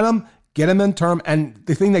 sign him, get him in term, and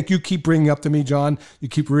the thing that you keep bringing up to me, John, you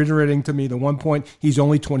keep reiterating to me the one point, he's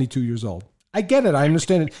only 22 years old. I get it. I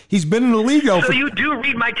understand it. He's been in the league over. So you do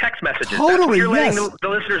read my text messages. Totally, That's what you're yes. letting the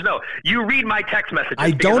listeners know. You read my text messages.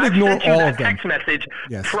 I don't ignore all of them. Text message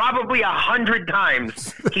Yes. probably 100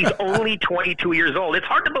 times. He's only 22 years old. It's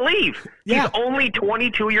hard to believe. Yeah. He's only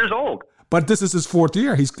 22 years old. But this is his 4th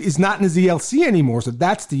year. He's not in his ELC anymore, so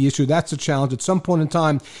that's the issue. That's the challenge. At some point in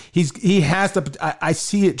time, he has the. I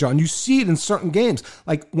see it, John. You see it in certain games.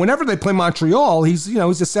 Like whenever they play Montreal, he's a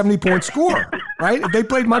 70-point scorer, right? If they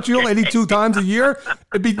played Montreal 82 times a year,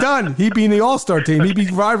 it'd be done. He'd be in the All-Star team. He'd be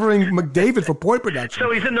rivaling McDavid for point production.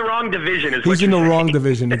 So he's in the wrong division. He's in the wrong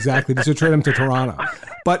division, exactly. They should trade him to Toronto.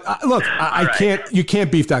 But look, I can't. You can't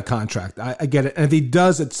beef that contract. I get it. And if he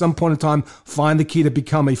does at some point in time find the key to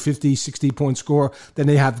become a 50, 60-point scorer, then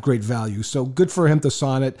they have great value. So good for him to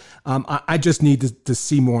sign it. I just need to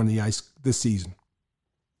see more on the ice this season.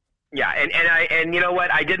 Yeah, and you know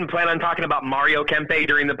what? I didn't plan on talking about Mario Kempe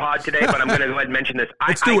during the pod today, but I'm going to go ahead and mention this.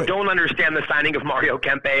 I don't understand the signing of Mario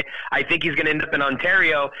Kempe. I think he's going to end up in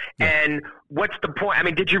Ontario, and what's the point? I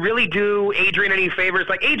mean, did you really do Adrian any favors?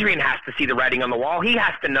 Like, Adrian has to see the writing on the wall. He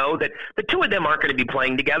has to know that the two of them aren't going to be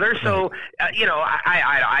playing together. So,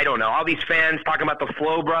 I don't know. All these fans talking about the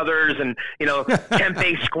Flo brothers and,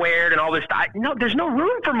 Kempe squared and all this stuff. No, there's no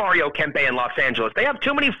room for Mario Kempe in Los Angeles. They have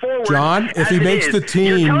too many forwards. John, if he makes the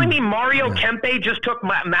team. You're telling me Mario Kempe just took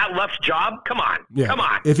Matt Luff's job? Come on. Yeah. Come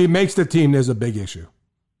on. If he makes the team, there's a big issue.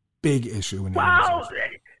 Big issue.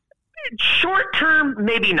 Short term,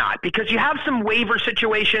 maybe not, because you have some waiver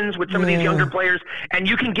situations with some of these younger players, and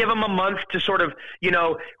you can give them a month to sort of,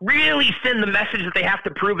 really send the message that they have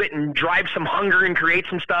to prove it and drive some hunger and create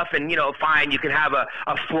some stuff. And, fine, you can have a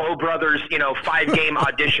Flo Brothers, 5-game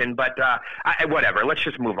audition, but whatever. Let's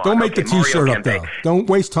just move on. Don't make the T-shirt up, though. Don't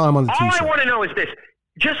waste time on the T-shirt. All I want to know is this.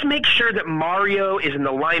 Just make sure that Mario is in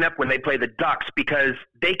the lineup when they play the Ducks, because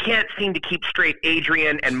they can't seem to keep straight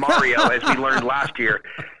Adrian and Mario, as we learned last year.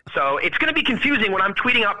 So it's going to be confusing when I'm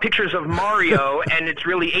tweeting out pictures of Mario and it's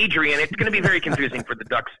really Adrian. It's going to be very confusing for the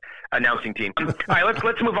Ducks announcing team. All right,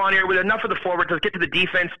 let's move on here. With enough of the forwards, let's get to the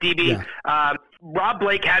defense, DB. Yeah. Rob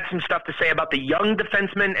Blake had some stuff to say about the young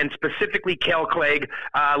defensemen and specifically Cale Clegg.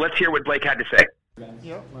 Let's hear what Blake had to say.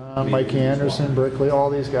 Mikey Anderson, Berkeley, all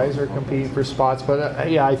these guys are competing for spots. But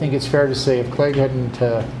I think it's fair to say if Clegg hadn't,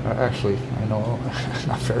 actually, I know,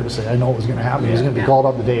 not fair to say, I know it was going to happen. He was going to be called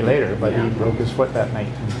up the day later, but he broke his foot that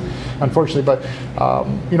night, unfortunately. But,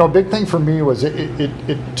 a big thing for me was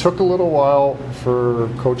it took a little while for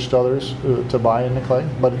Coach Stothers to buy into Clegg.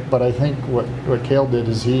 But I think what Cale did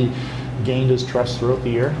is he gained his trust throughout the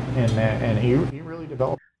year, and he really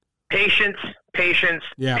developed. Patience.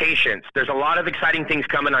 There's a lot of exciting things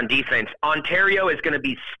coming on defense. Ontario is going to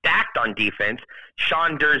be stacked on defense.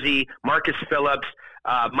 Sean Durzi, Marcus Phillips,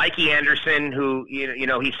 Mikey Anderson, who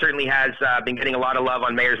he certainly has been getting a lot of love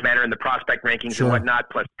on Mayor's Manor in the prospect rankings and whatnot.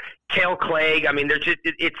 Plus Cale Clegg. I mean,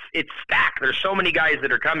 it's stacked. There's so many guys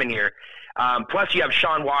that are coming here. Plus you have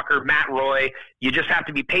Sean Walker, Matt Roy. You just have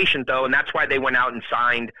to be patient, though, and that's why they went out and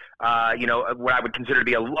signed, what I would consider to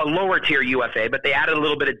be a lower tier UFA. But they added a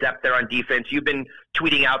little bit of depth there on defense. You've been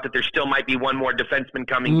tweeting out that there still might be one more defenseman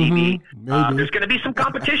coming, DB. There's going to be some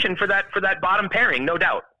competition for that bottom pairing, no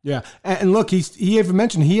doubt. Yeah, and look, he even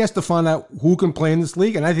mentioned he has to find out who can play in this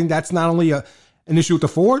league, and I think that's not only an issue with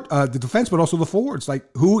the defense, but also the forwards. Like,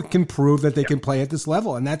 who can prove that they can play at this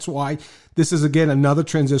level? And that's why this is, again, another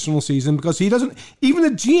transitional season, because even the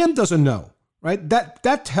GM doesn't know, right?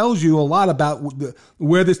 That tells you a lot about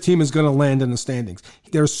where this team is going to land in the standings.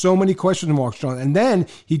 There's so many question marks, John. And then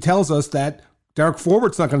he tells us that Derek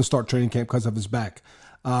Forward's not going to start training camp because of his back.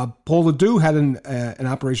 Paul Ledoux had an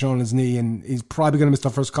operation on his knee, and he's probably going to miss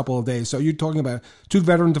the first couple of days. So you're talking about two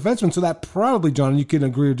veteran defensemen. So that probably, John, you can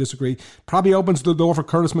agree or disagree, probably opens the door for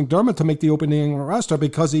Curtis McDermott to make the opening roster,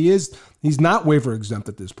 because he's not waiver exempt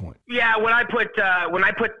at this point. Yeah, when I put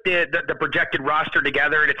the projected roster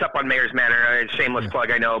together, and it's up on Mayor's Manor, shameless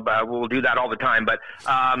plug, I know, but we'll do that all the time. But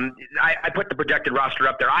I put the projected roster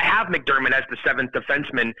up there. I have McDermott as the seventh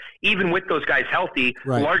defenseman, even with those guys healthy,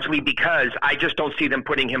 largely because I just don't see them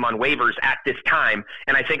putting him on waivers at this time,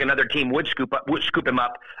 and I think another team would scoop him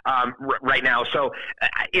up right now. So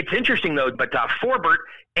It's interesting, though, but Forbort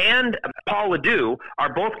and Paul LeDoux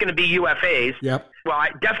are both going to be UFAs. Yep. Well,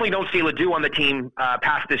 I definitely don't see LeDoux on the team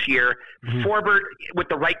past this year. Forbort, with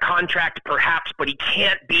the right contract, perhaps, but he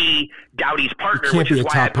can't be Doughty's partner, which is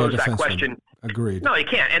why I posed that question. Agreed. No, he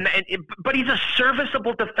can't. But he's a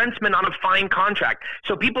serviceable defenseman on a fine contract.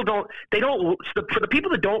 So for the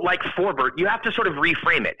people that don't like Forbort, you have to sort of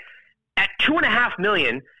reframe it. At $2.5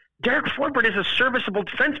 million, Derek Forbort is a serviceable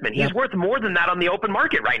defenseman. He's worth more than that on the open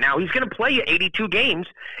market right now. He's going to play 82 games,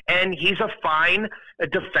 and he's a fine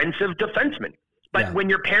defensive defenseman. But when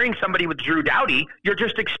you're pairing somebody with Drew Doughty, you're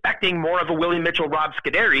just expecting more of a Willie Mitchell, Rob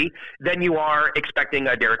Scuderi than you are expecting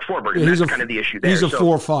a Derek Forbort. And that's kind of the issue there. He's a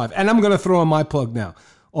 4-5. And I'm going to throw in my plug now.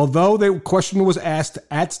 Although the question was asked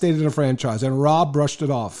at State of the Franchise, and Rob brushed it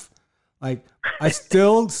off, I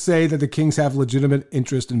still say that the Kings have legitimate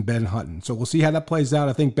interest in Ben Hutton. So we'll see how that plays out.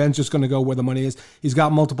 I think Ben's just going to go where the money is. He's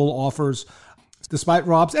got multiple offers. Despite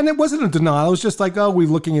Rob's, and it wasn't a denial. It was just like, we're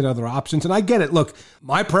looking at other options. And I get it. Look,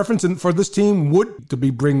 my preference for this team would to be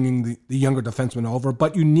bringing the younger defenseman over,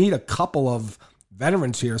 but you need a couple of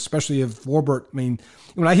veterans here, especially if Forbort. I mean,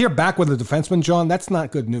 when I hear back with a defenseman, John, that's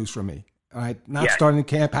not good news for me. All right, starting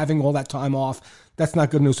camp, having all that time off, that's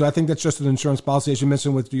not good news. So I think that's just an insurance policy, as you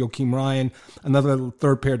mentioned with Joakim Ryan, another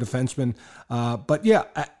third pair defenseman. But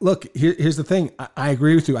look, here's the thing. I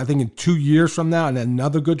agree with you. I think in 2 years from now and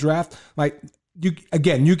another good draft, you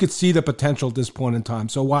could see the potential at this point in time.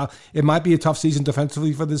 So while it might be a tough season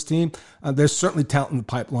defensively for this team, there's certainly talent in the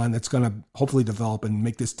pipeline that's going to hopefully develop and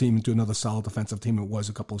make this team into another solid defensive team it was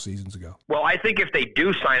a couple of seasons ago. Well, I think if they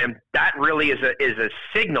do sign him, that really is a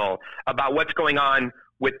signal about what's going on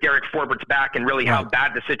with Derek Forbort's back and really how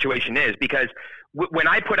bad the situation is. Because when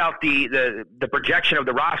I put out the projection of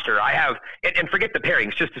the roster, I have and forget the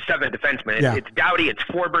pairings, just the 7 defensemen. It's Doughty, it's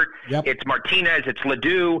Forbort, it's Martinez, it's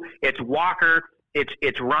LeDoux, it's Walker,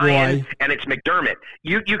 it's Ryan, Roy, and it's McDermott.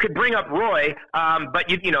 You could bring up Roy, but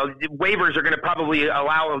you know waivers are going to probably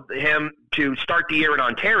allow him to start the year in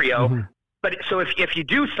Ontario. Mm-hmm. But so if you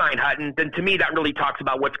do sign Hutton, then to me that really talks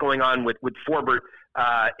about what's going on with Forbort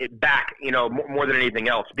back, more than anything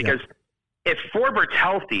else. Because if Forbort's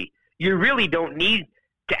healthy, you really don't need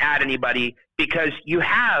to add anybody because you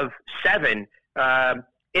have 7,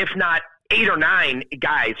 if not 8 or 9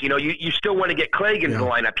 guys. You still want to get Clegg into the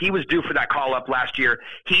lineup. He was due for that call-up last year.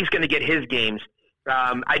 He's going to get his games.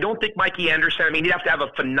 I don't think Mikey Anderson, he'd have to have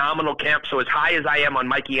a phenomenal camp. So as high as I am on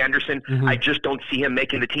Mikey Anderson, I just don't see him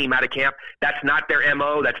making the team out of camp. That's not their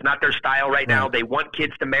MO. That's not their style right now. They want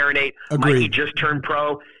kids to marinate. Agreed. Mikey just turned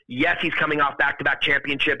pro. Yes, he's coming off back-to-back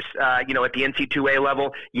championships, at the NC2A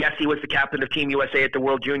level. Yes, he was the captain of Team USA at the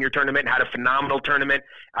World Junior Tournament, had a phenomenal tournament.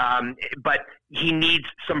 But he needs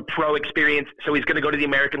some pro experience, so he's going to go to the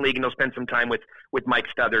American League, and he'll spend some time with Mike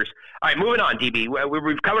Stothers. All right, moving on, DB.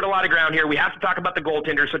 We've covered a lot of ground here. We have to talk about the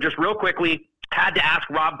goaltender, so just real quickly, had to ask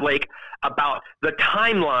Rob Blake about the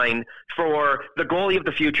timeline for the goalie of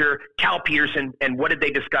the future, Cal Petersen, and what did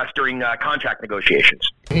they discuss during contract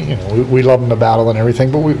negotiations? We love him to battle and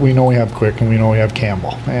everything, but we know we have Quick and we know we have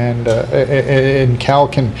Campbell, and Cal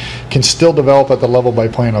can still develop at the level by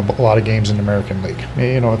playing a lot of games in the American League.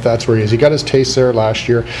 If that's where he is, he got his taste there last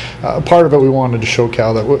year. Part of it, we wanted to show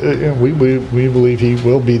Cal that we believe he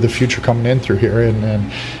will be the future coming in through here,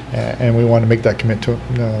 and we want to make that commit to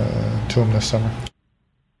him this summer.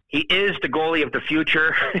 He is the goalie of the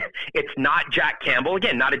future. It's not Jack Campbell.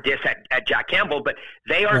 Again, not a diss at Jack Campbell, but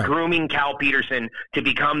they are grooming Cal Petersen to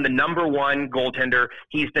become the number 1 goaltender.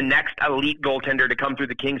 He's the next elite goaltender to come through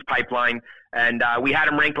the Kings pipeline. And we had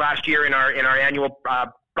him ranked last year in our annual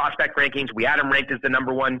prospect rankings. We had him ranked as the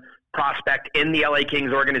number 1 prospect in the LA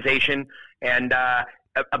Kings organization. And a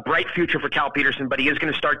bright future for Cal Petersen, but he is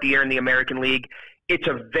going to start the year in the American League. It's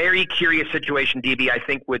a very curious situation, DB, I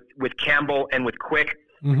think, with Campbell and with Quick.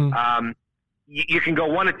 Mm-hmm. You can go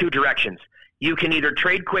one of 2 directions. You can either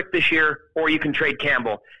trade Quick this year or you can trade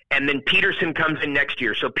Campbell, and then Petersen comes in next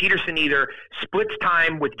year. So Petersen either splits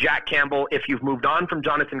time with Jack Campbell if you've moved on from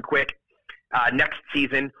Jonathan Quick next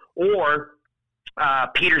season, or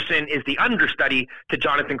Petersen is the understudy to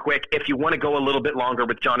Jonathan Quick if you want to go a little bit longer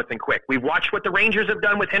with Jonathan Quick. We've watched what the Rangers have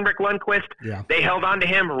done with Henrik Lundqvist. Yeah. They held on to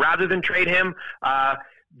him rather than trade him.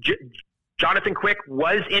 Jonathan Quick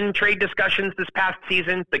was in trade discussions this past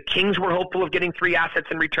season. The Kings were hopeful of getting 3 assets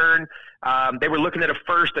in return. They were looking at a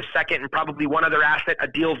first, a second, and probably one other asset, a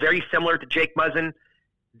deal very similar to Jake Muzzin.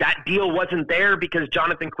 That deal wasn't there because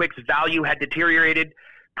Jonathan Quick's value had deteriorated,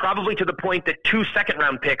 probably to the point that 2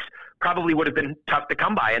 second-round picks probably would have been tough to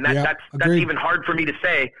come by. And that's even hard for me to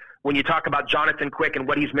say when you talk about Jonathan Quick and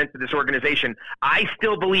what he's meant to this organization. I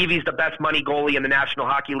still believe he's the best money goalie in the National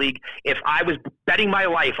Hockey League. If I was betting my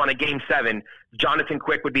life on a Game 7, Jonathan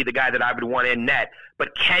Quick would be the guy that I would want in net. But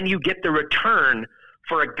can you get the return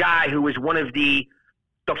for a guy who is one of the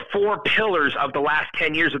 4 pillars of the last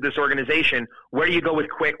 10 years of this organization? Where do you go with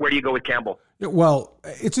Quick? Where do you go with Campbell? Well,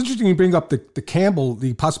 it's interesting you bring up the Campbell,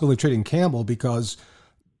 the possibility of trading Campbell, because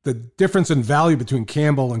the difference in value between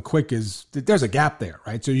Campbell and Quick is there's a gap there,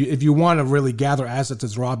 right? So if you want to really gather assets,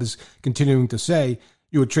 as Rob is continuing to say,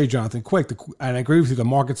 you would trade Jonathan Quick. And I agree with you, the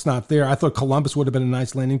market's not there. I thought Columbus would have been a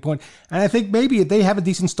nice landing point. And I think maybe if they have a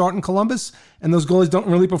decent start in Columbus and those goalies don't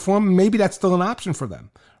really perform, maybe that's still an option for them,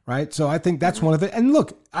 right? So I think that's one of it. And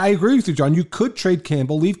look, I agree with you, John. You could trade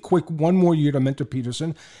Campbell, leave Quick one more year to mentor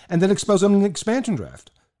Peterson, and then expose him in an expansion draft.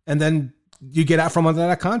 And then you get out from under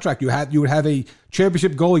that contract. You would have a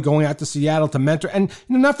championship goalie going out to Seattle to mentor. And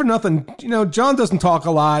not for nothing, John doesn't talk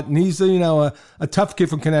a lot, and he's a tough kid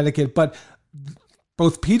from Connecticut. But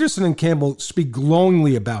both Peterson and Campbell speak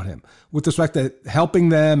glowingly about him with respect to helping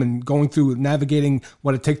them and going through navigating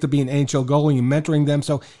what it takes to be an NHL goalie and mentoring them.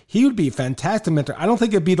 So he would be a fantastic mentor. I don't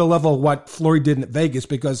think it'd be the level of what Fleury did in Vegas,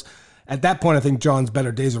 because at that point I think John's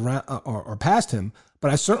better days around or past him. But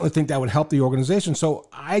I certainly think that would help the organization. So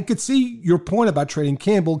I could see your point about trading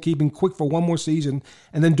Campbell, keeping Quick for one more season,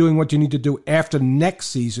 and then doing what you need to do after next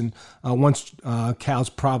season once Cal's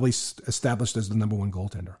probably established as the number 1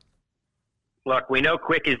 goaltender. Look, we know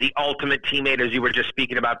Quick is the ultimate teammate, as you were just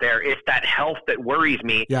speaking about there. It's that health that worries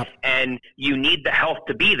me, and you need the health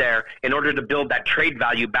to be there in order to build that trade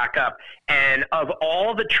value back up. And of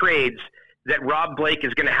all the trades that Rob Blake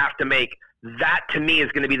is going to have to make, that to me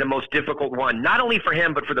is going to be the most difficult one, not only for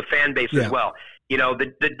him, but for the fan base as well.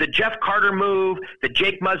 The Jeff Carter move, the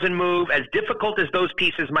Jake Muzzin move, as difficult as those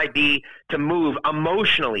pieces might be to move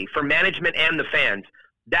emotionally for management and the fans,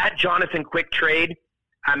 that Jonathan Quick trade,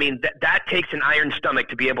 I mean, that takes an iron stomach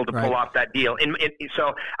to be able to pull off that deal.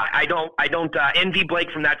 So I don't envy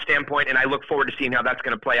Blake from that standpoint, and I look forward to seeing how that's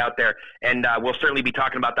going to play out there. And we'll certainly be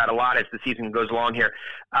talking about that a lot as the season goes along here.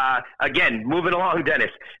 Again, moving along,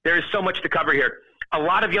 Dennis, there is so much to cover here. A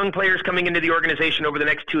lot of young players coming into the organization over the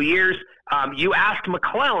next 2 years. You asked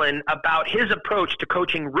McClellan about his approach to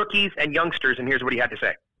coaching rookies and youngsters, and here's what he had to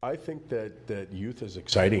say. I think that youth is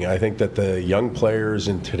exciting. I think that the young players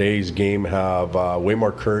in today's game have way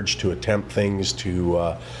more courage to attempt things,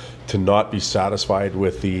 to not be satisfied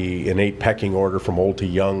with the innate pecking order from old to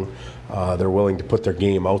young. They're willing to put their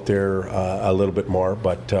game out there a little bit more,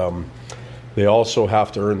 but they also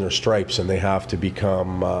have to earn their stripes, and they have to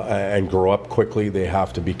become and grow up quickly. They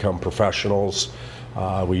have to become professionals.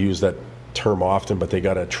 We use that term often, but they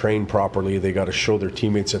got to train properly. They got to show their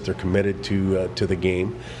teammates that they're committed to the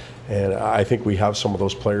game. And I think we have some of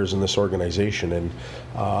those players in this organization,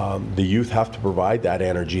 and the youth have to provide that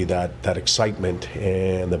energy, that excitement,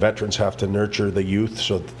 and the veterans have to nurture the youth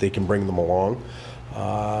so that they can bring them along.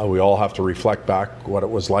 We all have to reflect back what it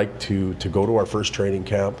was like to go to our first training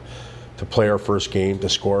camp, to play our first game, to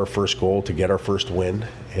score our first goal, to get our first win.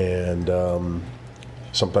 And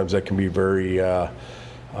sometimes that can be very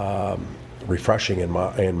refreshing in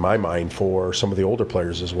my mind for some of the older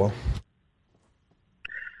players as well.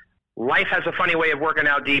 Life has a funny way of working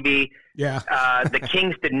out, DB. Yeah. The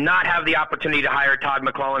Kings did not have the opportunity to hire Todd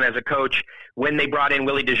McClellan as a coach when they brought in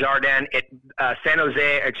Willie Desjardins.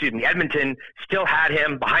 Edmonton still had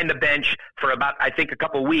him behind the bench for about, I think, a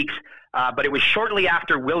couple weeks. But it was shortly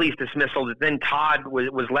after Willie's dismissal that then Todd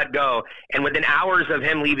was let go. And within hours of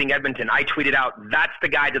him leaving Edmonton, I tweeted out, that's the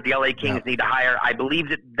guy that the LA Kings need to hire. I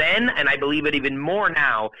believed it then, and I believe it even more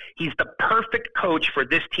now. He's the perfect coach for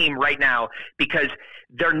this team right now, because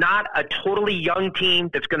they're not a totally young team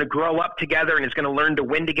that's going to grow up together and is going to learn to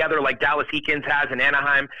win together like Dallas Eakins has in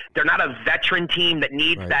Anaheim. They're not a veteran team that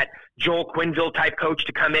needs that Joel Quenneville type coach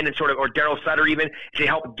to come in and or Daryl Sutter even, to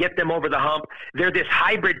help get them over the hump. They're this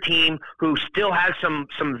hybrid team who still has some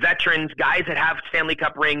veterans, guys that have Stanley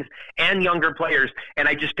Cup rings, and younger players. And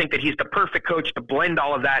I just think that he's the perfect coach to blend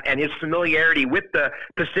all of that, and his familiarity with the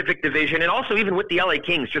Pacific Division, and also even with the LA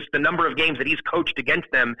Kings, just the number of games that he's coached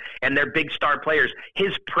against them and their big star players.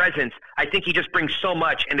 His presence, I think he just brings so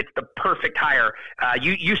much, and it's the perfect hire.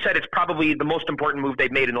 You said it's probably the most important move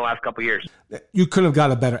they've made in the last couple of years. You couldn't have got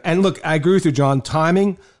it better. And look, I agree with you, John.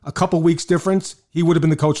 Timing, a couple weeks difference, he would have been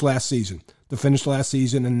the coach last season, to finish last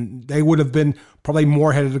season, and they would have been probably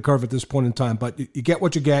more ahead of the curve at this point in time. But you get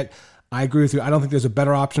what you get. I agree with you. I don't think there's a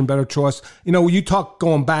better option, better choice. You talk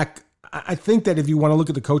going back, I think that if you want to look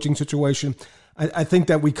at the coaching situation, I think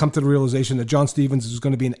that we come to the realization that John Stevens is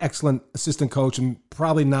going to be an excellent assistant coach and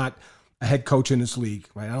probably not a head coach in this league,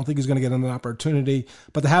 right? I don't think he's going to get an opportunity,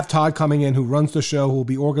 but to have Todd coming in who runs the show, who will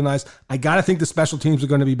be organized, I got to think the special teams are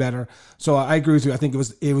going to be better. So I agree with you. I think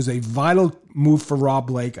it was a vital move for Rob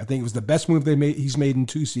Blake. I think it was the best move he's made in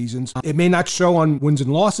 2 seasons. It may not show on wins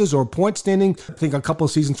and losses or point standing. I think a couple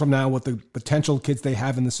of seasons from now, with the potential kids they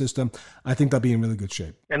have in the system, I think they'll be in really good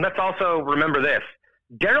shape. And let's also remember this.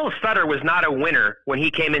 Daryl Sutter was not a winner when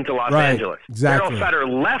he came into Los Angeles. Exactly. Daryl Sutter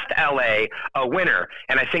left L.A. a winner,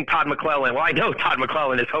 and I think Todd McClellan, I know Todd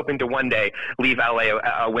McClellan is hoping to one day leave L.A.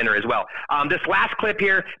 a winner as well. This last clip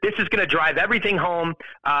here, this is going to drive everything home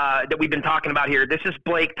that we've been talking about here. This is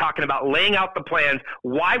Blake talking about laying out the plans.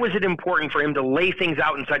 Why was it important for him to lay things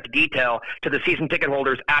out in such detail to the season ticket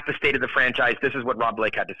holders at the state of the franchise? This is what Rob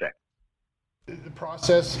Blake had to say. The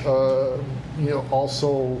process,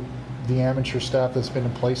 also the amateur staff that's been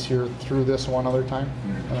in place here through this one other time.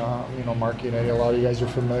 Marky and Eddie, a lot of you guys are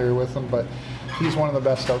familiar with him, but he's one of the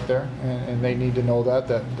best out there, and they need to know that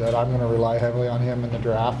I'm going to rely heavily on him in the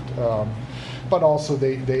draft. But also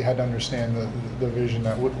they had to understand the vision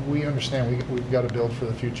that we understand we've got to build for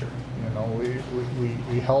the future.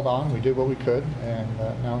 We held on, we did what we could, and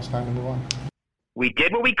now it's time to move on. We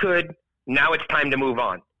did what we could, now it's time to move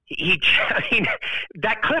on.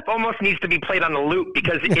 That clip almost needs to be played on a loop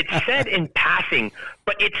because it's said in passing,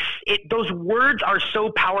 but those words are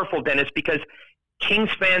so powerful, Dennis, because Kings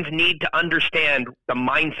fans need to understand the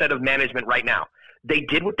mindset of management right now. They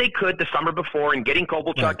did what they could the summer before in getting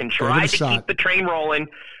Kovalchuk and tried to keep the train rolling,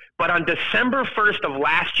 but on December 1st of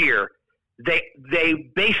last year,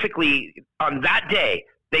 they basically, on that day,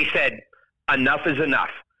 they said, enough is enough.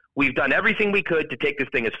 We've done everything we could to take this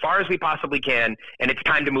thing as far as we possibly can, and it's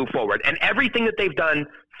time to move forward. And everything that they've done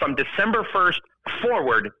from December 1st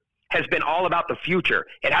forward has been all about the future.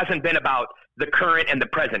 It hasn't been about the current and the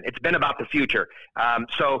present. It's been about the future.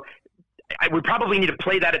 So we probably need to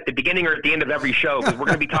play that at the beginning or at the end of every show because we're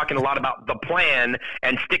going to be talking a lot about the plan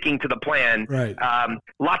and sticking to the plan. Right.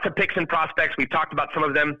 Lots of picks and prospects. We've talked about some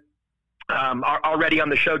of them already on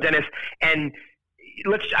the show, Dennis. And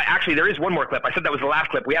there is one more clip. I said that was the last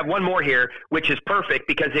clip. We have one more here, which is perfect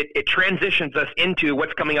because it transitions us into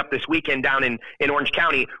what's coming up this weekend down in Orange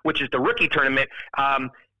County, which is the rookie tournament.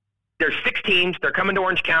 There's 6 teams. They're coming to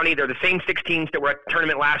Orange County. They're the same 6 teams that were at the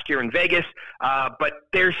tournament last year in Vegas. But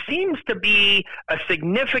there seems to be a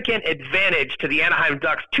significant advantage to the Anaheim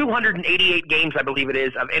Ducks, 288 games, I believe it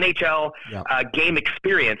is, of NHL game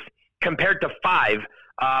experience compared to 5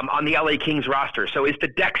 on the LA Kings roster. So is the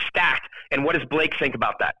deck stacked, and what does Blake think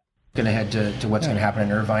about that? Going to head to what's going to happen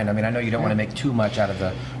in Irvine. I mean, I know you don't want to make too much out of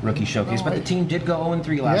the rookie showcase, but the team did go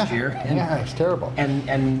 0-3 last year. And, it's terrible. And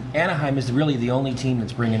Anaheim is really the only team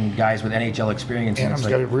that's bringing guys with NHL experience. Anaheim's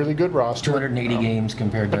got a really good roster. 280 games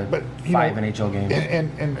compared to 5 NHL games.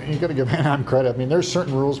 And you got to give Anaheim credit. I mean, there's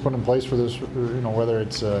certain rules put in place for this, whether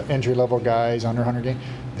it's entry-level guys, under 100 games.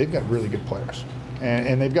 They've got really good players.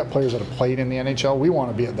 And they've got players that have played in the NHL. We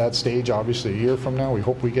want to be at that stage, obviously, a year from now. We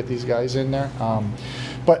hope we get these guys in there.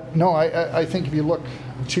 But no, I think if you look,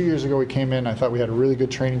 2 years ago we came in, I thought we had a really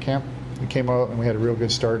good training camp. We came out and we had a real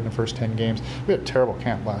good start in the first 10 games. We had a terrible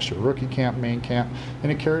camp last year, rookie camp, main camp,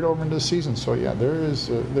 and it carried over into the season. So yeah, there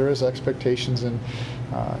is expectations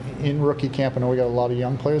in rookie camp. I know we got a lot of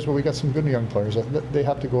young players, but we got some good young players. They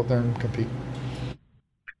have to go out there and compete.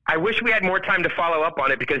 I wish we had more time to follow up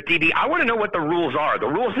on it because, DB, I want to know what the rules are. The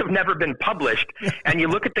rules have never been published, and you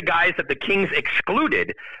look at the guys that the Kings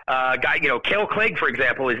excluded. Cale Clegg, for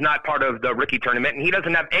example, is not part of the rookie tournament, and he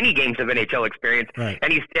doesn't have any games of NHL experience. Right.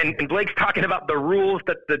 And Blake's talking about the rules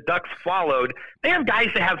that the Ducks followed. They have guys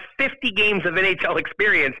that have 50 games of NHL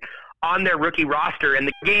experience on their rookie roster, and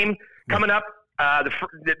the game coming up.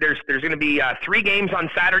 There's going to be 3 games on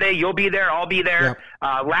Saturday. You'll be there. I'll be there.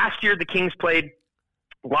 Yep. Last year, the Kings played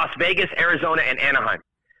Las Vegas, Arizona, and Anaheim.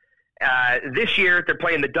 This year, they're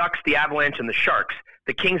playing the Ducks, the Avalanche, and the Sharks.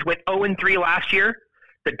 The Kings went 0-3 last year.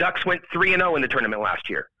 The Ducks went 3-0 in the tournament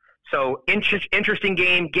last year. So interesting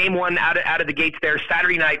game. Game 1 out of the gates there.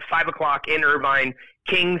 Saturday night, 5 o'clock in Irvine.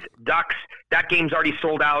 Kings, Ducks. That game's already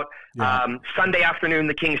sold out. Yeah. Sunday afternoon,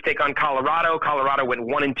 the Kings take on Colorado. Colorado went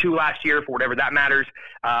 1-2 last year, for whatever that matters.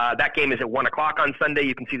 That game is at 1 o'clock on Sunday.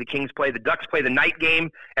 You can see the Kings play. The Ducks play the night game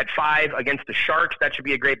at 5 against the Sharks. That should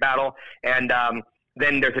be a great battle. And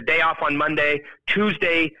then there's a day off on Monday.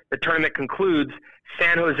 Tuesday, the tournament concludes.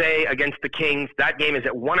 San Jose against the Kings. That game is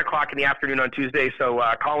at 1 o'clock in the afternoon on Tuesday. So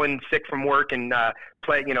call in sick from work and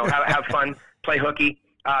play. Have fun, play hooky.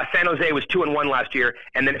 San Jose was 2-1 last year,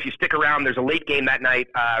 and then if you stick around, there's a late game that night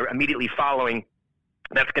immediately following.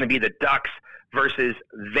 That's going to be the Ducks versus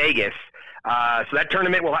Vegas. So that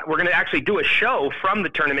tournament, we're going to actually do a show from the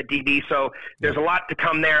tournament, DB. So there's a lot to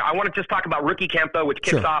come there. I want to just talk about rookie camp, though, which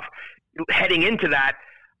kicks off heading into that.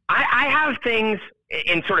 I have things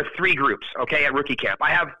in sort of three groups, okay, at rookie camp.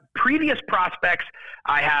 I have previous prospects.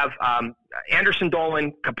 I have Anderson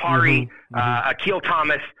Dolan, Kapari, Akil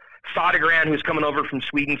Thomas, Sodergran, who's coming over from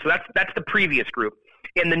Sweden. So that's the previous group.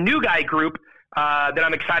 In the new guy group that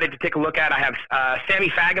I'm excited to take a look at, I have Sammy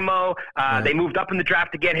Fagemo. They moved up in the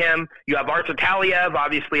draft to get him. You have Artur Kaliev.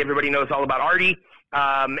 Obviously, everybody knows all about Artie.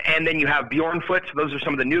 And then you have Bjorn Foot. So those are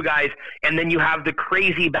some of the new guys. And then you have the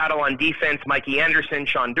crazy battle on defense, Mikey Anderson,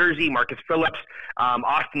 Sean Dursey, Marcus Phillips,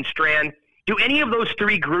 Austin Strand. Do any of those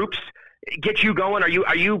three groups get you going? Are you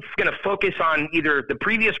going to focus on either the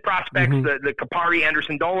previous prospects, the Kapari,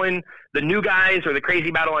 Anderson, Dolan, the new guys, or the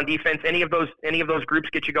crazy battle on defense? Any of those groups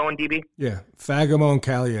get you going, DB? Yeah, Fagemo and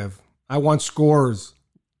Kaliev. I want scores.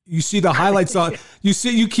 You see the highlights on. You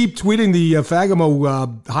keep tweeting the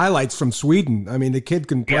Fagemo highlights from Sweden. I mean, the kid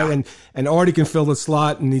can play, and Artie can fill the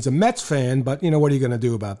slot, and he's a Mets fan. But what are you going to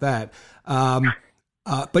do about that?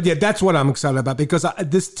 But yeah, that's what I'm excited about, because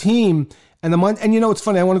this team and it's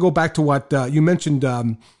funny. I want to go back to what you mentioned,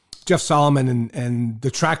 Jeff Solomon and the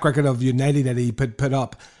track record of United that he put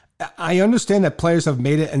up. I understand that players have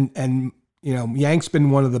made it, and Yank's been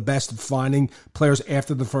one of the best at finding players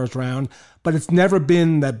after the first round, but it's never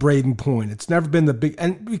been that Braden Point. It's never been the big,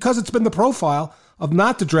 and because it's been the profile of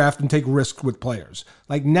not to draft and take risks with players.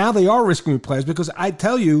 Like now they are risking with players, because I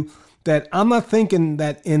tell you that I'm not thinking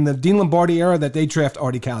that in the Dean Lombardi era that they draft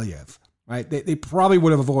Artie Kaliev, right? They probably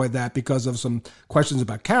would have avoided that because of some questions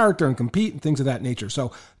about character and compete and things of that nature.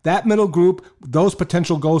 So that middle group, those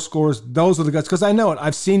potential goal scorers, those are the guys, because I know it.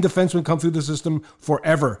 I've seen defensemen come through the system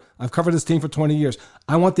forever. I've covered this team for 20 years.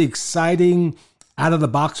 I want the exciting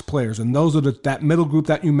out-of-the-box players, and those are that middle group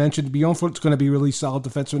that you mentioned. Bjorn Foot's going to be really solid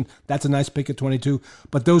defenseman. That's a nice pick at 22.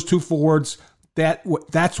 But those two forwards,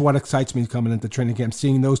 that's what excites me coming into training camp,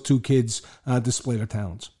 seeing those two kids display their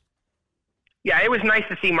talents. Yeah, it was nice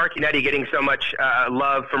to see Mark Yannetti getting so much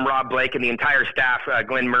love from Rob Blake and the entire staff,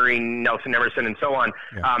 Glenn Murray, Nelson Emerson, and so on,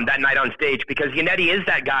 that night on stage, because Yannetti is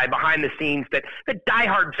that guy behind the scenes that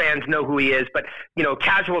diehard fans know who he is, but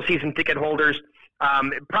casual season ticket holders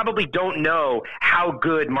probably don't know how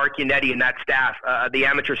good Mark Yannetti and that staff, the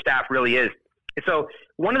amateur staff, really is. And so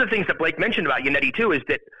one of the things that Blake mentioned about Yannetti too is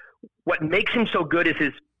that what makes him so good is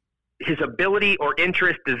his ability or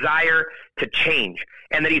interest, desire to change,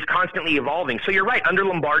 and that he's constantly evolving. So you're right. Under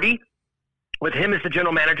Lombardi, with him as the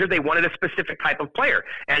general manager, they wanted a specific type of player.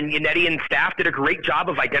 And Yannetti and staff did a great job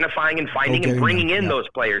of identifying and finding and bringing in those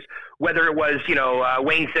players, whether it was,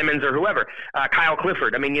 Wayne Simmons or whoever, Kyle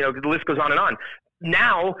Clifford. I mean, the list goes on and on.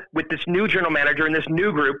 Now, with this new general manager and this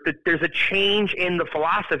new group, that there's a change in the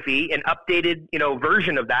philosophy, an updated,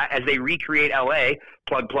 version of that as they recreate LA,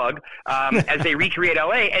 as they recreate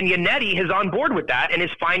LA. And Yannetti is on board with that and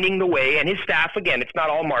is finding the way. And his staff, again, it's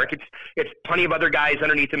not all Mark. It's plenty of other guys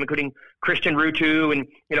underneath him, including Christian Ruutu and,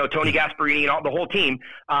 Tony Gasparini and the whole team.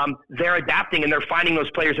 They're adapting and they're finding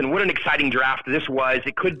those players. And what an exciting draft this was.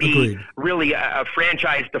 It could be really a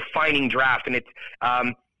franchise-defining draft. And it's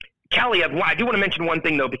Kaliev, I do want to mention one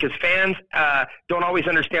thing, though, because fans don't always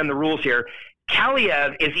understand the rules here.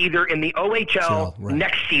 Kaliev is either in the OHL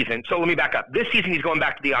next season. So let me back up. This season, he's going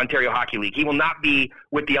back to the Ontario Hockey League. He will not be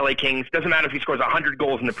with the LA Kings. Doesn't matter if he scores 100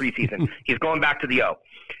 goals in the preseason. He's going back to the O.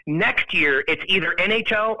 Next year, it's either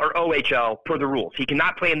NHL or OHL per the rules. He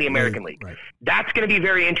cannot play in the American League. Right. That's going to be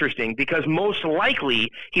very interesting, because most likely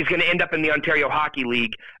he's going to end up in the Ontario Hockey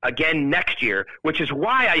League again next year, which is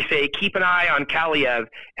why I say keep an eye on Kaliev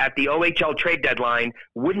at the OHL trade deadline.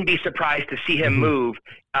 Wouldn't be surprised to see him move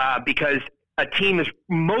because a team is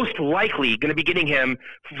most likely going to be getting him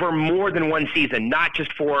for more than one season, not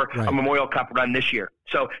just for a Memorial Cup run this year.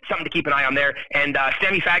 So something to keep an eye on there. And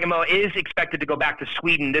Sammy Fagemo is expected to go back to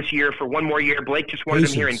Sweden this year for one more year. Blake just wanted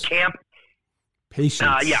him here in camp.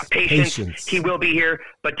 Patience. He will be here.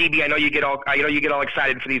 But DB, I know you get all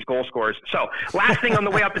excited for these goal scorers. So last thing on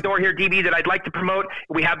the way out the door here, DB, that I'd like to promote,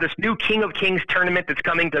 we have this new King of Kings tournament that's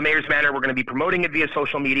coming to Mayor's Manor. We're going to be promoting it via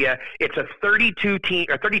social media. It's a 32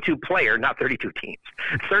 player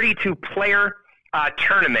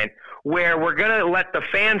tournament where we're going to let the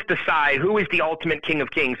fans decide who is the ultimate King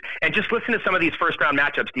of Kings. And just listen to some of these first round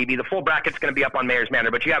matchups, DB. The full bracket's going to be up on Mayor's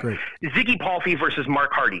Manor, but you have Ziggy Palffy versus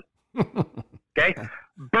Mark Hardy. Okay,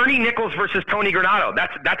 Bernie Nichols versus Tony Granato.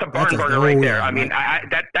 That's a barn burner right there. Yeah, I mean,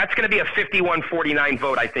 that's going to be a 51-49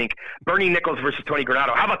 vote, I think. Bernie Nichols versus Tony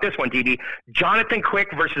Granato. How about this one, DB? Jonathan Quick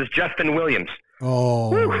versus Justin Williams. Oh,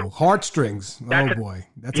 woo. Heartstrings. That's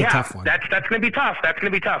a tough one. That's going to be tough. That's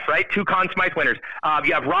going to be tough, right? 2 Conn Smythe winners.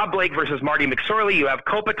 You have Rob Blake versus Marty McSorley. You have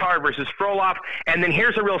Kopitar versus Frolov. And then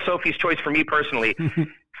here's a real Sophie's choice for me personally.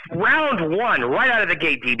 Round 1, right out of the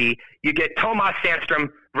gate, DB, you get Tomas Sandstrom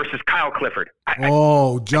versus Kyle Clifford.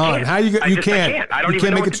 John, how you can't? I don't you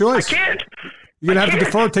even can't make a choice. I can't. You're going to have to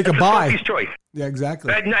defer, take a bye. Sophie's choice. Yeah,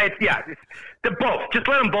 exactly. Both. Just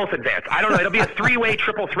let them both advance. I don't know. It'll be a 3-way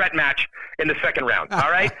triple threat match in the second round. All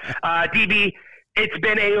right? DB, it's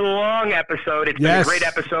been a long episode. It's been a great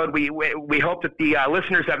episode. We hope that the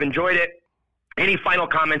listeners have enjoyed it. Any final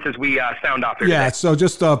comments as we sound off here today? So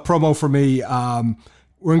just a promo for me.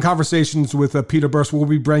 We're in conversations with Peter Burst. We'll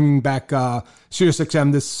be bringing back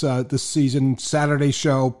SiriusXM this season, Saturday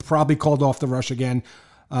show, probably called Off the Rush again.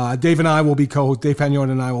 Dave and I will be Dave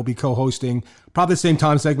Pagnon and I will be co-hosting, probably the same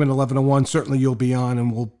time segment, 11:01. Certainly you'll be on,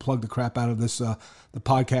 and we'll plug the crap out of this the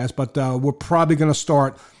podcast. But we're probably going to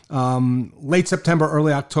start late September,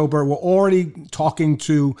 early October. We're already talking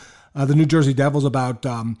to the New Jersey Devils about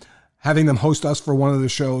having them host us for one of the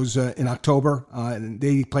shows in October.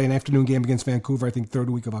 They play an afternoon game against Vancouver, I think, third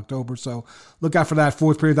week of October. So look out for that.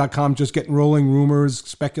 Fourthperiod.com, just getting rolling rumors,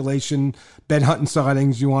 speculation, Ben Hutton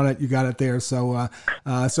sightings. You want it, you got it there. So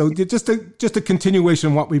just a continuation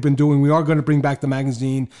of what we've been doing. We are going to bring back the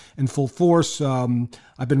magazine in full force.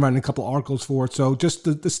 I've been writing a couple of articles for it. So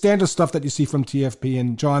just the standard stuff that you see from TFP.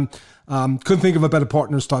 And John, couldn't think of a better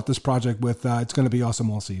partner to start this project with. It's going to be awesome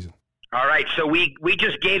all season. All right, so we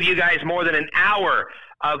just gave you guys more than an hour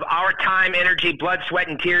of our time, energy, blood, sweat,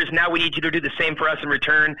 and tears. Now we need you to do the same for us in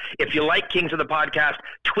return. If you like Kings of the Podcast,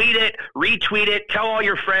 tweet it, retweet it, tell all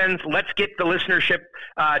your friends. Let's get the listenership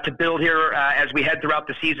to build here as we head throughout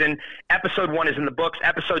the season. Episode 1 is in the books.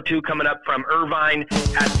 Episode 2 coming up from Irvine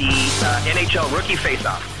at the NHL Rookie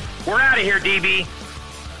Face-Off. We're out of here, DB.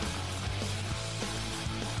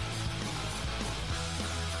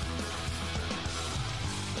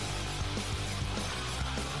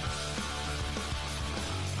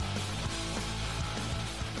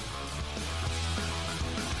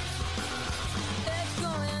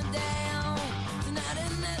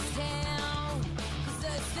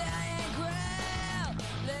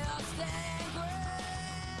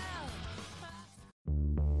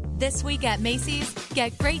 This week at Macy's,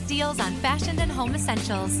 get great deals on fashion and home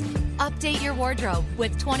essentials. Update your wardrobe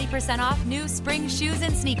with 20% off new spring shoes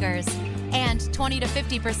and sneakers. And 20 to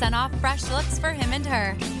 50% off fresh looks for him and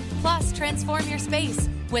her. Plus, transform your space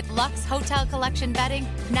with Luxe Hotel Collection bedding,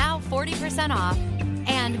 now 40% off.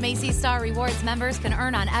 And Macy's Star Rewards members can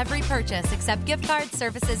earn on every purchase except gift cards,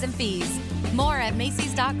 services, and fees. More at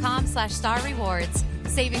Macys.com/Star Rewards.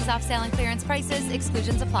 Savings off sale and clearance prices.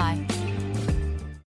 Exclusions apply.